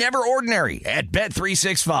 it's never ordinary at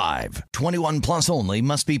Bet365. 21 plus only.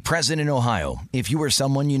 Must be present in Ohio. If you or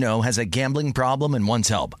someone you know has a gambling problem and wants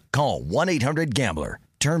help, call 1-800-GAMBLER.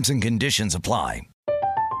 Terms and conditions apply.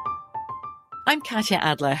 I'm Katya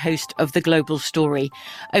Adler, host of The Global Story.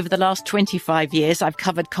 Over the last 25 years, I've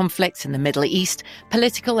covered conflicts in the Middle East,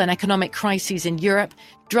 political and economic crises in Europe,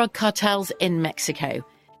 drug cartels in Mexico.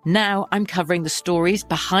 Now I'm covering the stories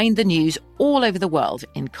behind the news all over the world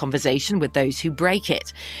in conversation with those who break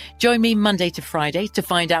it. Join me Monday to Friday to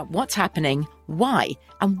find out what's happening, why,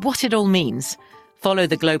 and what it all means. Follow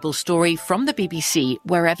The Global Story from the BBC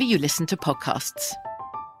wherever you listen to podcasts.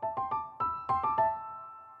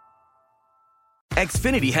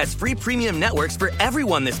 Xfinity has free premium networks for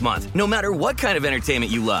everyone this month, no matter what kind of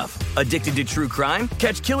entertainment you love. Addicted to true crime?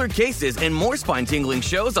 Catch killer cases and more spine-tingling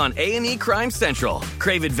shows on A&E Crime Central.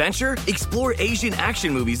 Crave adventure? Explore Asian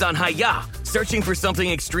action movies on Hi-YAH. Searching for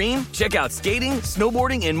something extreme? Check out skating,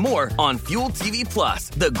 snowboarding, and more on Fuel TV Plus,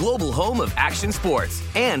 the global home of action sports.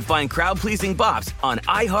 And find crowd-pleasing bops on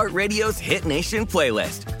iHeartRadio's Hit Nation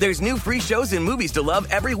playlist. There's new free shows and movies to love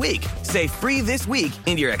every week. Say free this week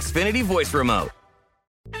in your Xfinity voice remote.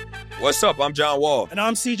 What's up? I'm John Wall. And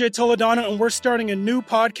I'm CJ Toledano, and we're starting a new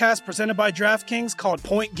podcast presented by DraftKings called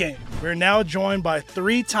Point Game. We're now joined by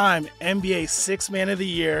three-time NBA Sixth Man of the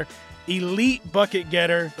Year, elite bucket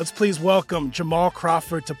getter. Let's please welcome Jamal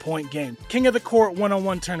Crawford to Point Game. King of the Court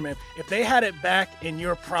one-on-one tournament. If they had it back in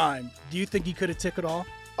your prime, do you think you could have took it all?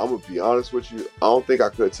 I'm going to be honest with you. I don't think I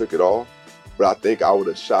could have took it all, but I think I would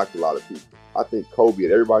have shocked a lot of people. I think Kobe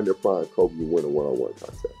and everybody in their prime, Kobe would win a one-on-one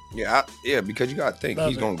contest. Yeah, because you got to think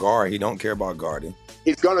he's going to guard. He don't care about guarding.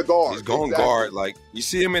 He's going to guard. He's going to guard. Like, you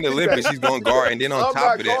see him in the Olympics, he's going to guard. And then on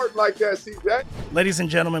top of that. I'm not guarding like that, CJ. Ladies and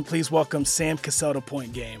gentlemen, please welcome Sam Cassell to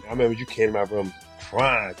Point Game. I remember you came to my room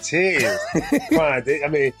crying, tears, crying. I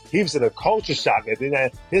mean, he was in a culture shock. And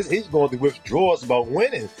then he's going through withdrawals about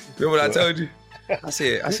winning. Remember what I told you? I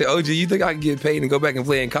said, OG, you think I can get paid and go back and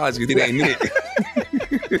play in college because it ain't it?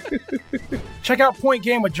 Check out Point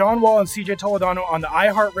Game with John Wall and CJ Toledano on the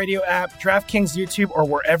iHeartRadio app, DraftKings YouTube, or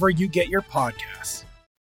wherever you get your podcasts.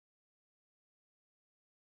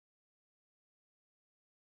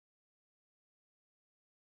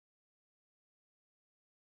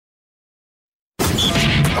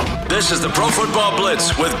 This is the Pro Football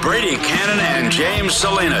Blitz with Brady Cannon and James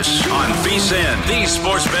Salinas on VSiN, the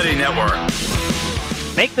Sports Betting Network.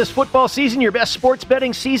 Make this football season your best sports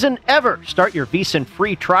betting season ever. Start your VSiN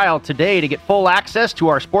free trial today to get full access to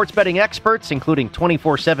our sports betting experts, including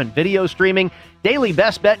 24/7 video streaming, daily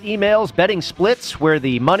best bet emails, betting splits, where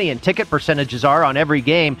the money and ticket percentages are on every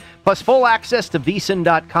game, plus full access to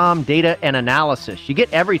VSiN.com data and analysis. You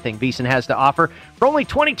get everything VSiN has to offer for only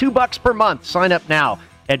 $22 per month. Sign up now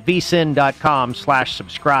at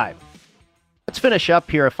VSiN.com/subscribe. Let's finish up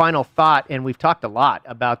here, a final thought, and we've talked a lot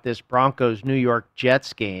about this Broncos-New York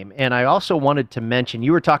Jets game, and I also wanted to mention,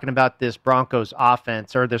 you were talking about this Broncos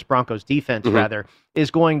offense, or this Broncos defense, rather, is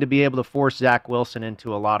going to be able to force Zach Wilson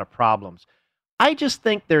into a lot of problems. I just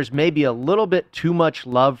think there's maybe a little bit too much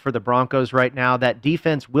love for the Broncos right now. That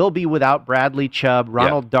defense will be without Bradley Chubb,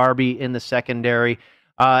 Ronald Darby in the secondary,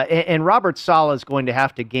 and Robert Saleh is going to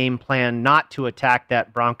have to game plan not to attack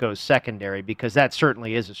that Broncos secondary, because that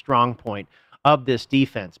certainly is a strong point of this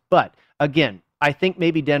defense. But again, I think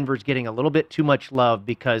maybe Denver's getting a little bit too much love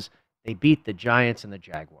because they beat the Giants and the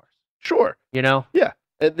Jaguars. Sure. You know? Yeah.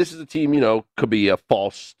 And this is a team, could be a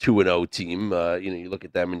false 2-0 team. You look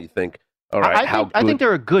at them and you think, all right, I think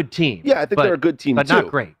they're a good team. Yeah, I think they're a good team, but too. But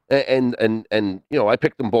not great. And I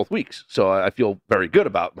picked them both weeks, so I feel very good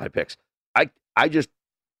about my picks. I just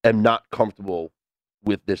am not comfortable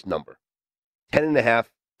with this number.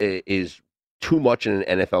 10.5 is too much in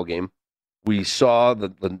an NFL game. We saw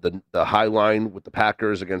the high line with the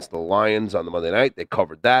Packers against the Lions on the Monday night. They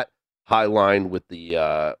covered that. High line with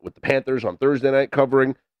the Panthers on Thursday night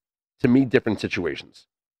covering. To me, different situations.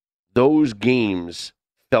 Those games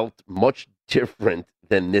felt much different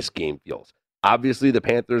than this game feels. Obviously, the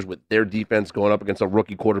Panthers, with their defense going up against a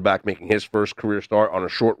rookie quarterback making his first career start on a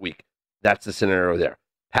short week. That's the scenario there.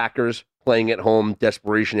 Packers playing at home,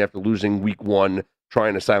 desperation after losing week 1,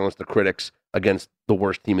 trying to silence the critics against the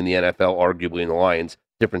worst team in the NFL, arguably in the Lions.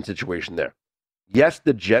 Different situation there. Yes,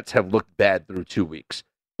 the Jets have looked bad through 2 weeks,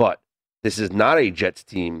 but this is not a Jets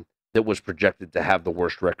team that was projected to have the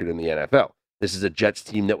worst record in the NFL. This is a Jets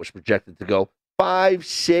team that was projected to go 5,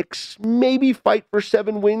 6, maybe fight for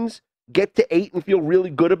 7 wins, get to 8 and feel really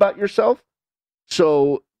good about yourself.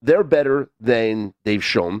 So they're better than they've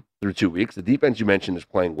shown through 2 weeks. The defense you mentioned is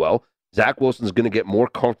playing well. Zach Wilson's going to get more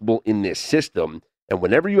comfortable in this system. And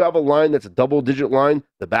whenever you have a line that's a double-digit line,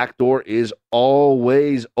 the back door is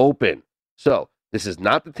always open. So this is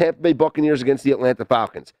not the Tampa Bay Buccaneers against the Atlanta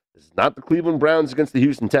Falcons. This is not the Cleveland Browns against the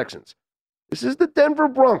Houston Texans. This is the Denver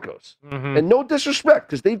Broncos. And no disrespect,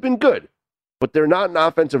 because they've been good. But they're not an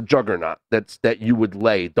offensive juggernaut that you would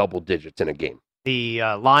lay double digits in a game. The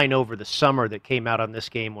line over the summer that came out on this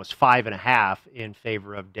game was 5.5 in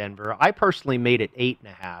favor of Denver. I personally made it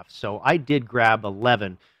 8.5, so I did grab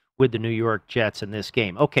 11 with the New York Jets in this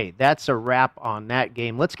game. Okay, that's a wrap on that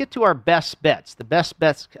game. Let's get to our best bets. The best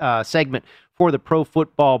bets segment for the Pro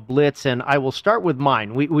Football Blitz, and I will start with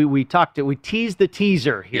mine. We teased the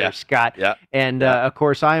teaser here, Scott. Yeah. And of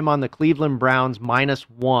course, I am on the Cleveland Browns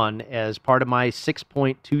 -1 as part of my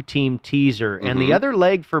 6.2 team teaser. And the other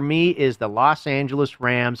leg for me is the Los Angeles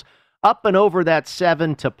Rams up and over that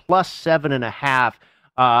 7 to +7.5.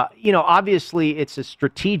 Obviously it's a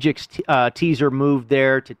strategic teaser move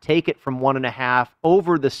there to take it from 1.5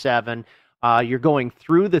 over the 7. You're going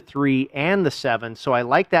through the 3 and the 7, so I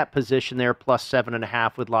like that position there,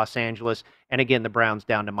 +7.5 with Los Angeles, and again, the Browns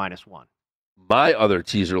down to -1. My other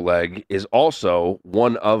teaser leg is also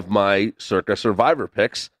one of my Circa Survivor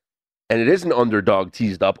picks, and it is an underdog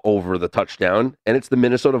teased up over the touchdown, and it's the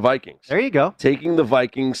Minnesota Vikings. There you go. Taking the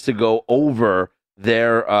Vikings to go over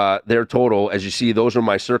their total. As you see, those are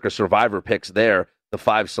my Circa Survivor picks there, the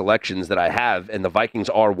 5 selections that I have, and the Vikings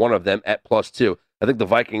are one of them at +2. I think the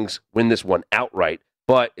Vikings win this one outright.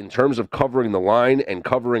 But in terms of covering the line and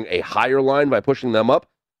covering a higher line by pushing them up,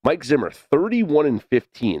 Mike Zimmer,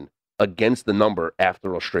 31-15 against the number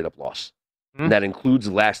after a straight-up loss. And that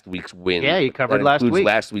includes last week's win. Yeah, you covered last week. That includes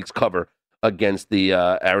last week's cover against the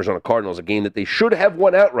Arizona Cardinals, a game that they should have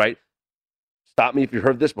won outright. Stop me if you've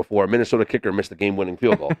heard this before. A Minnesota kicker missed the game-winning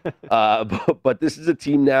field goal. But this is a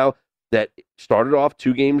team now that started off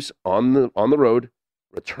 2 games on the road,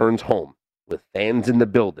 returns home with fans in the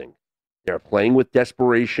building. They're playing with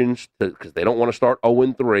desperation because they don't want to start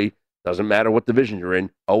 0-3. Doesn't matter what division you're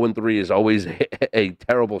in. 0-3 is always a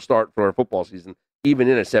terrible start for a football season, even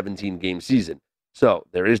in a 17-game season. So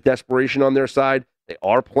there is desperation on their side. They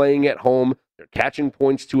are playing at home. They're catching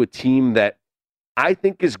points to a team that I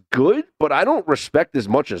think is good, but I don't respect as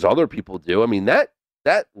much as other people do. I mean, that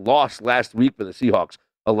loss last week for the Seahawks,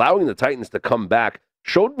 allowing the Titans to come back,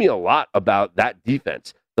 showed me a lot about that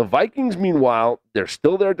defense. The Vikings, meanwhile, they're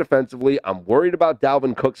still there defensively. I'm worried about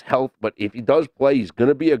Dalvin Cook's health, but if he does play, he's going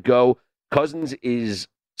to be a go. Cousins is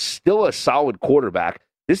still a solid quarterback.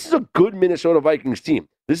 This is a good Minnesota Vikings team.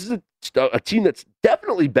 This is a team that's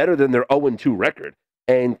definitely better than their 0-2 record.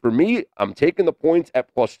 And for me, I'm taking the points at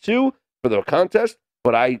 +2 for the contest,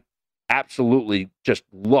 but I absolutely just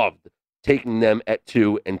loved taking them at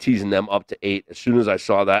 2 and teasing them up to 8. As soon as I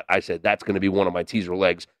saw that, I said, that's going to be one of my teaser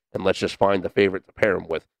legs. And let's just find the favorite to pair them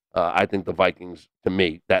with. I think the Vikings, to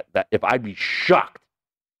me, that if I'd be shocked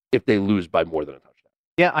if they lose by more than a touchdown.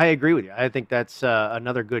 Yeah, I agree with you. I think that's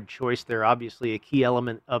another good choice there. Obviously, a key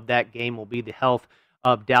element of that game will be the health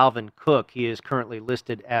of Dalvin Cook. He is currently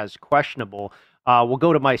listed as questionable. We'll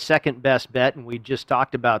go to my second best bet, and we just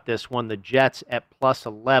talked about this one, the Jets at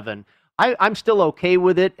 +11. I'm still okay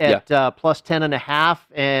with it at +10.5,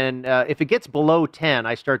 and if it gets below 10,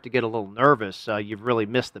 I start to get a little nervous. You've really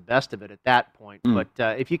missed the best of it at that point. But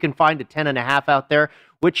if you can find a 10.5 out there,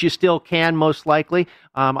 which you still can most likely,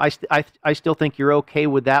 I still think you're okay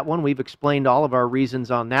with that one. We've explained all of our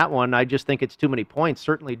reasons on that one. I just think it's too many points.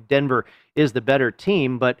 Certainly Denver is the better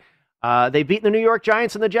team, but they beat the New York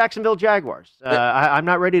Giants and the Jacksonville Jaguars. I'm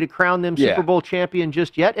not ready to crown them Super Bowl champion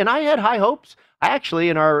just yet, and I had high hopes. I actually,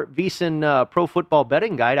 in our VSiN Pro Football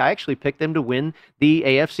Betting Guide, I actually picked them to win the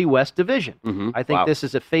AFC West division. I think this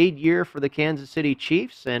is a fade year for the Kansas City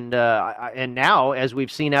Chiefs, and now, as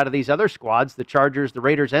we've seen out of these other squads, the Chargers, the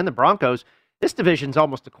Raiders, and the Broncos, this division's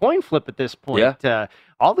almost a coin flip at this point.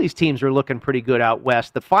 All these teams are looking pretty good out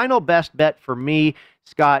west. The final best bet for me,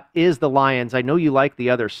 Scott, is the Lions. I know you like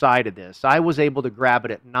the other side of this. I was able to grab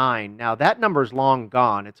it at 9. Now, that number's long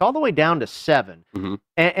gone. It's all the way down to 7.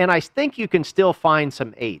 And I think you can still find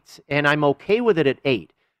some 8s, and I'm okay with it at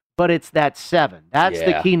 8. But it's that 7. That's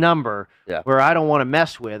the key number where I don't want to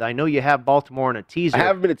mess with. I know you have Baltimore in a teaser. I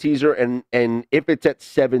have been a teaser, and if it's at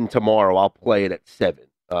 7 tomorrow, I'll play it at 7.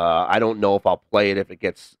 I don't know if I'll play it if it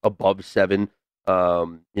gets above 7,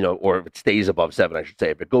 or if it stays above 7, I should say.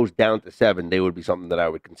 If it goes down to 7, they would be something that I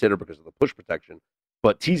would consider because of the push protection.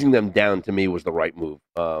 But teasing them down to me was the right move.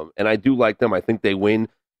 And I do like them. I think they win.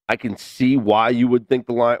 I can see why you would think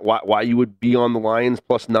why you would be on the Lions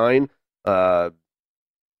 +9.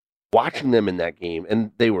 Watching them in that game,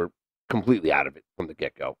 and they were completely out of it from the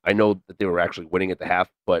get-go. I know that they were actually winning at the half,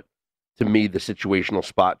 but to me, the situational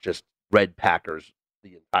spot just read Packers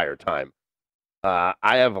the entire time. I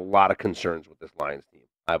have a lot of concerns with this Lions team.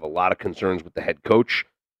 I have a lot of concerns with the head coach.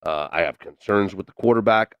 I have concerns with the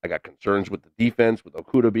quarterback. I got concerns with the defense, with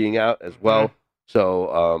Okudah being out as well.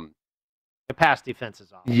 So the pass defense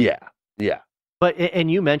is off. Yeah. But and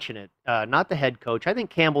you mentioned it, not the head coach. I think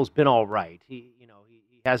Campbell's been all right. He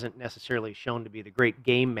hasn't necessarily shown to be the great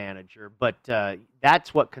game manager, but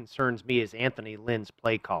that's what concerns me is Anthony Lynn's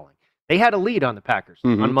play calling. They had a lead on the Packers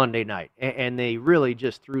on Monday night, and they really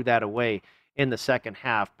just threw that away in the second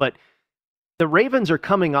half. But the Ravens are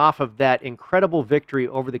coming off of that incredible victory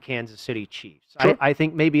over the Kansas City Chiefs. Sure. I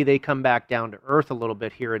think maybe they come back down to earth a little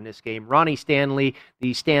bit here in this game. Ronnie Stanley,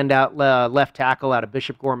 the standout left tackle out of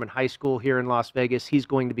Bishop Gorman High School here in Las Vegas, he's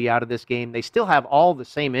going to be out of this game. They still have all the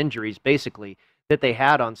same injuries, basically, that they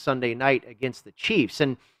had on Sunday night against the Chiefs.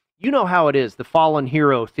 And you know how it is, the fallen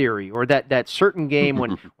hero theory, or that certain game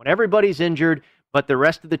when everybody's injured, but the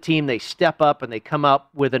rest of the team, they step up and they come up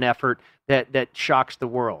with an effort that shocks the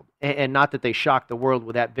world. And not that they shocked the world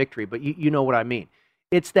with that victory, but you know what I mean.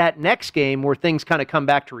 It's that next game where things kind of come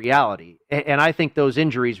back to reality. And I think those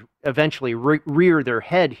injuries eventually rear their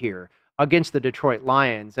head here against the Detroit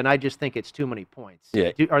Lions. And I just think it's too many points.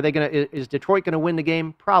 Yeah. Is Detroit going to win the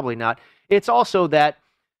game? Probably not. It's also that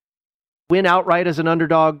win outright as an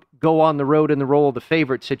underdog, go on the road in the role of the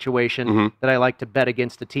favorite situation that I like to bet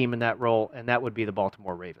against a team in that role, and that would be the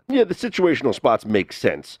Baltimore Ravens. Yeah, the situational spots make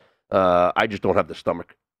sense. I just don't have the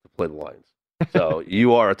stomach to play the Lions. So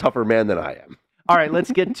you are a tougher man than I am. All right,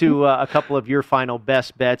 let's get to a couple of your final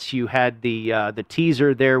best bets. You had the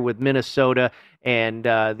teaser there with Minnesota and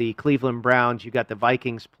the Cleveland Browns. You got the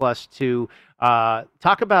Vikings +2.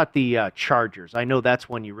 Talk about the Chargers. I know that's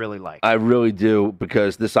one you really like. I really do,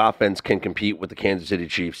 because this offense can compete with the Kansas City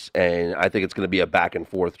Chiefs, and I think it's going to be a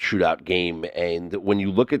back-and-forth shootout game. And when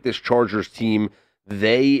you look at this Chargers team,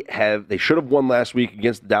 they should have won last week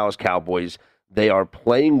against the Dallas Cowboys. They are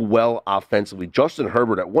playing well offensively. Justin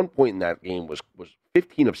Herbert at one point in that game was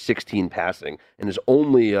 15 of 16 passing, and is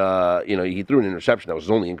only he threw an interception that was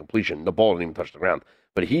his only incompletion. The ball didn't even touch the ground.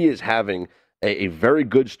 But he is having a very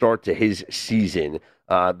good start to his season.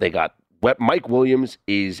 Mike Williams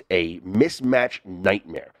is a mismatch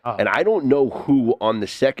nightmare. And I don't know who on the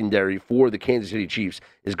secondary for the Kansas City Chiefs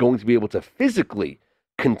is going to be able to physically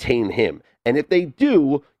contain him. And if they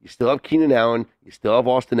do, you still have Keenan Allen, you still have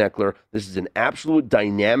Austin Eckler. This is an absolute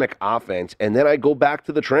dynamic offense. And then I go back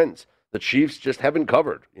to the trends. The Chiefs just haven't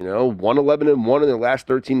covered. 1-11-1 in their last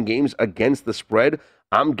 13 games against the spread.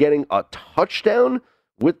 I'm getting a touchdown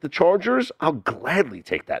with the Chargers. I'll gladly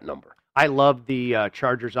take that number. I love the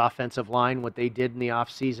Chargers offensive line, what they did in the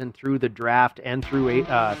offseason through the draft and through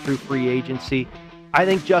free agency. I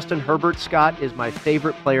think Justin Herbert, Scott, is my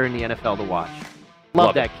favorite player in the NFL to watch.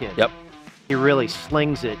 Love that kid. Yep. He really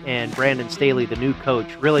slings it, and Brandon Staley, the new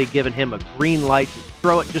coach, really giving him a green light to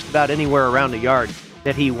throw it just about anywhere around the yard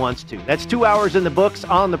that he wants to. That's 2 hours in the books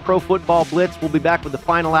on the Pro Football Blitz. We'll be back with the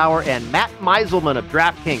final hour and Matt Meiselman of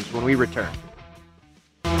DraftKings when we return.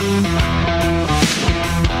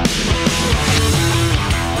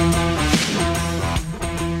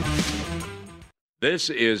 This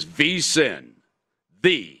is VSiN,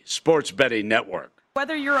 the sports betting network.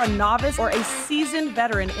 Whether you're a novice or a seasoned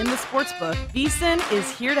veteran in the sportsbook, VSiN is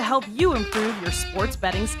here to help you improve your sports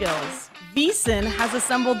betting skills. VSiN has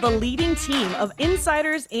assembled the leading team of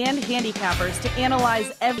insiders and handicappers to analyze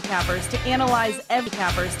every cappers, to analyze every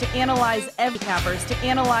cappers, to analyze every cappers, to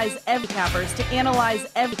analyze every cappers, to analyze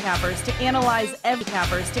every cappers, to analyze every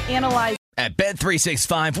cappers, to analyze. At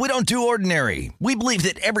Bet365, we don't do ordinary. We believe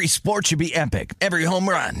that every sport should be epic. Every home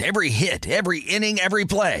run, every hit, every inning, every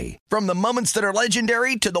play. From the moments that are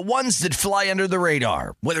legendary to the ones that fly under the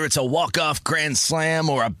radar. Whether it's a walk-off grand slam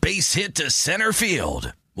or a base hit to center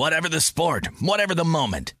field. Whatever the sport, whatever the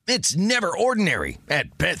moment. It's never ordinary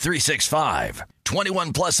at Bet365.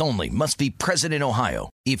 21 plus only. Must be present in Ohio.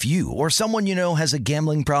 If you or someone you know has a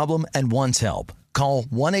gambling problem and wants help, call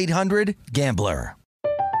 1-800-GAMBLER.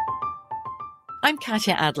 I'm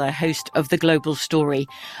Katya Adler, host of The Global Story.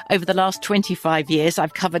 Over the last 25 years,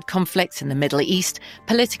 I've covered conflicts in the Middle East,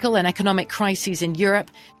 political and economic crises in Europe,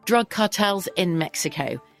 drug cartels in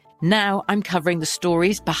Mexico. Now I'm covering the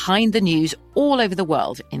stories behind the news all over the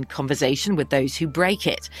world in conversation with those who break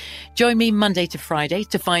it. Join me Monday to Friday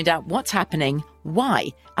to find out what's happening, why,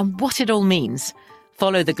 and what it all means.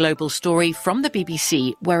 Follow The Global Story from the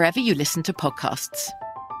BBC wherever you listen to podcasts.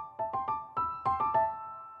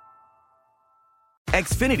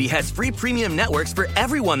 Xfinity has free premium networks for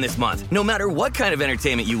everyone this month, no matter what kind of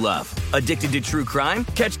entertainment you love. Addicted to true crime?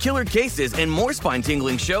 Catch killer cases and more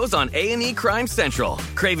spine-tingling shows on A&E Crime Central.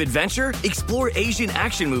 Crave adventure? Explore Asian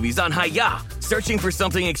action movies on Hi-YAH. Searching for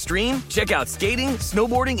something extreme? Check out skating,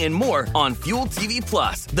 snowboarding, and more on Fuel TV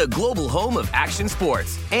Plus, the global home of action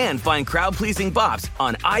sports. And find crowd-pleasing bops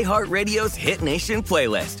on iHeartRadio's Hit Nation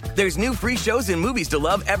playlist. There's new free shows and movies to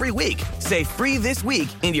love every week. Say free this week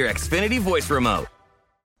in your Xfinity voice remote.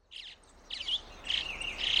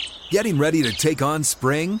 Getting ready to take on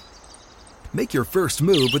spring? Make your first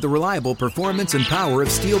move with the reliable performance and power of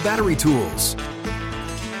Steel battery tools.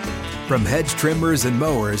 From hedge trimmers and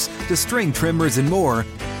mowers to string trimmers and more,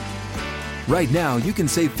 Right now, you can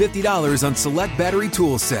save $50 on select battery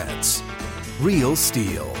tool sets. Real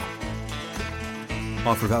STIHL.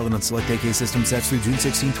 Offer valid on select AK system sets through June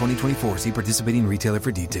 16, 2024. See participating retailer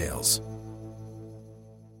for details.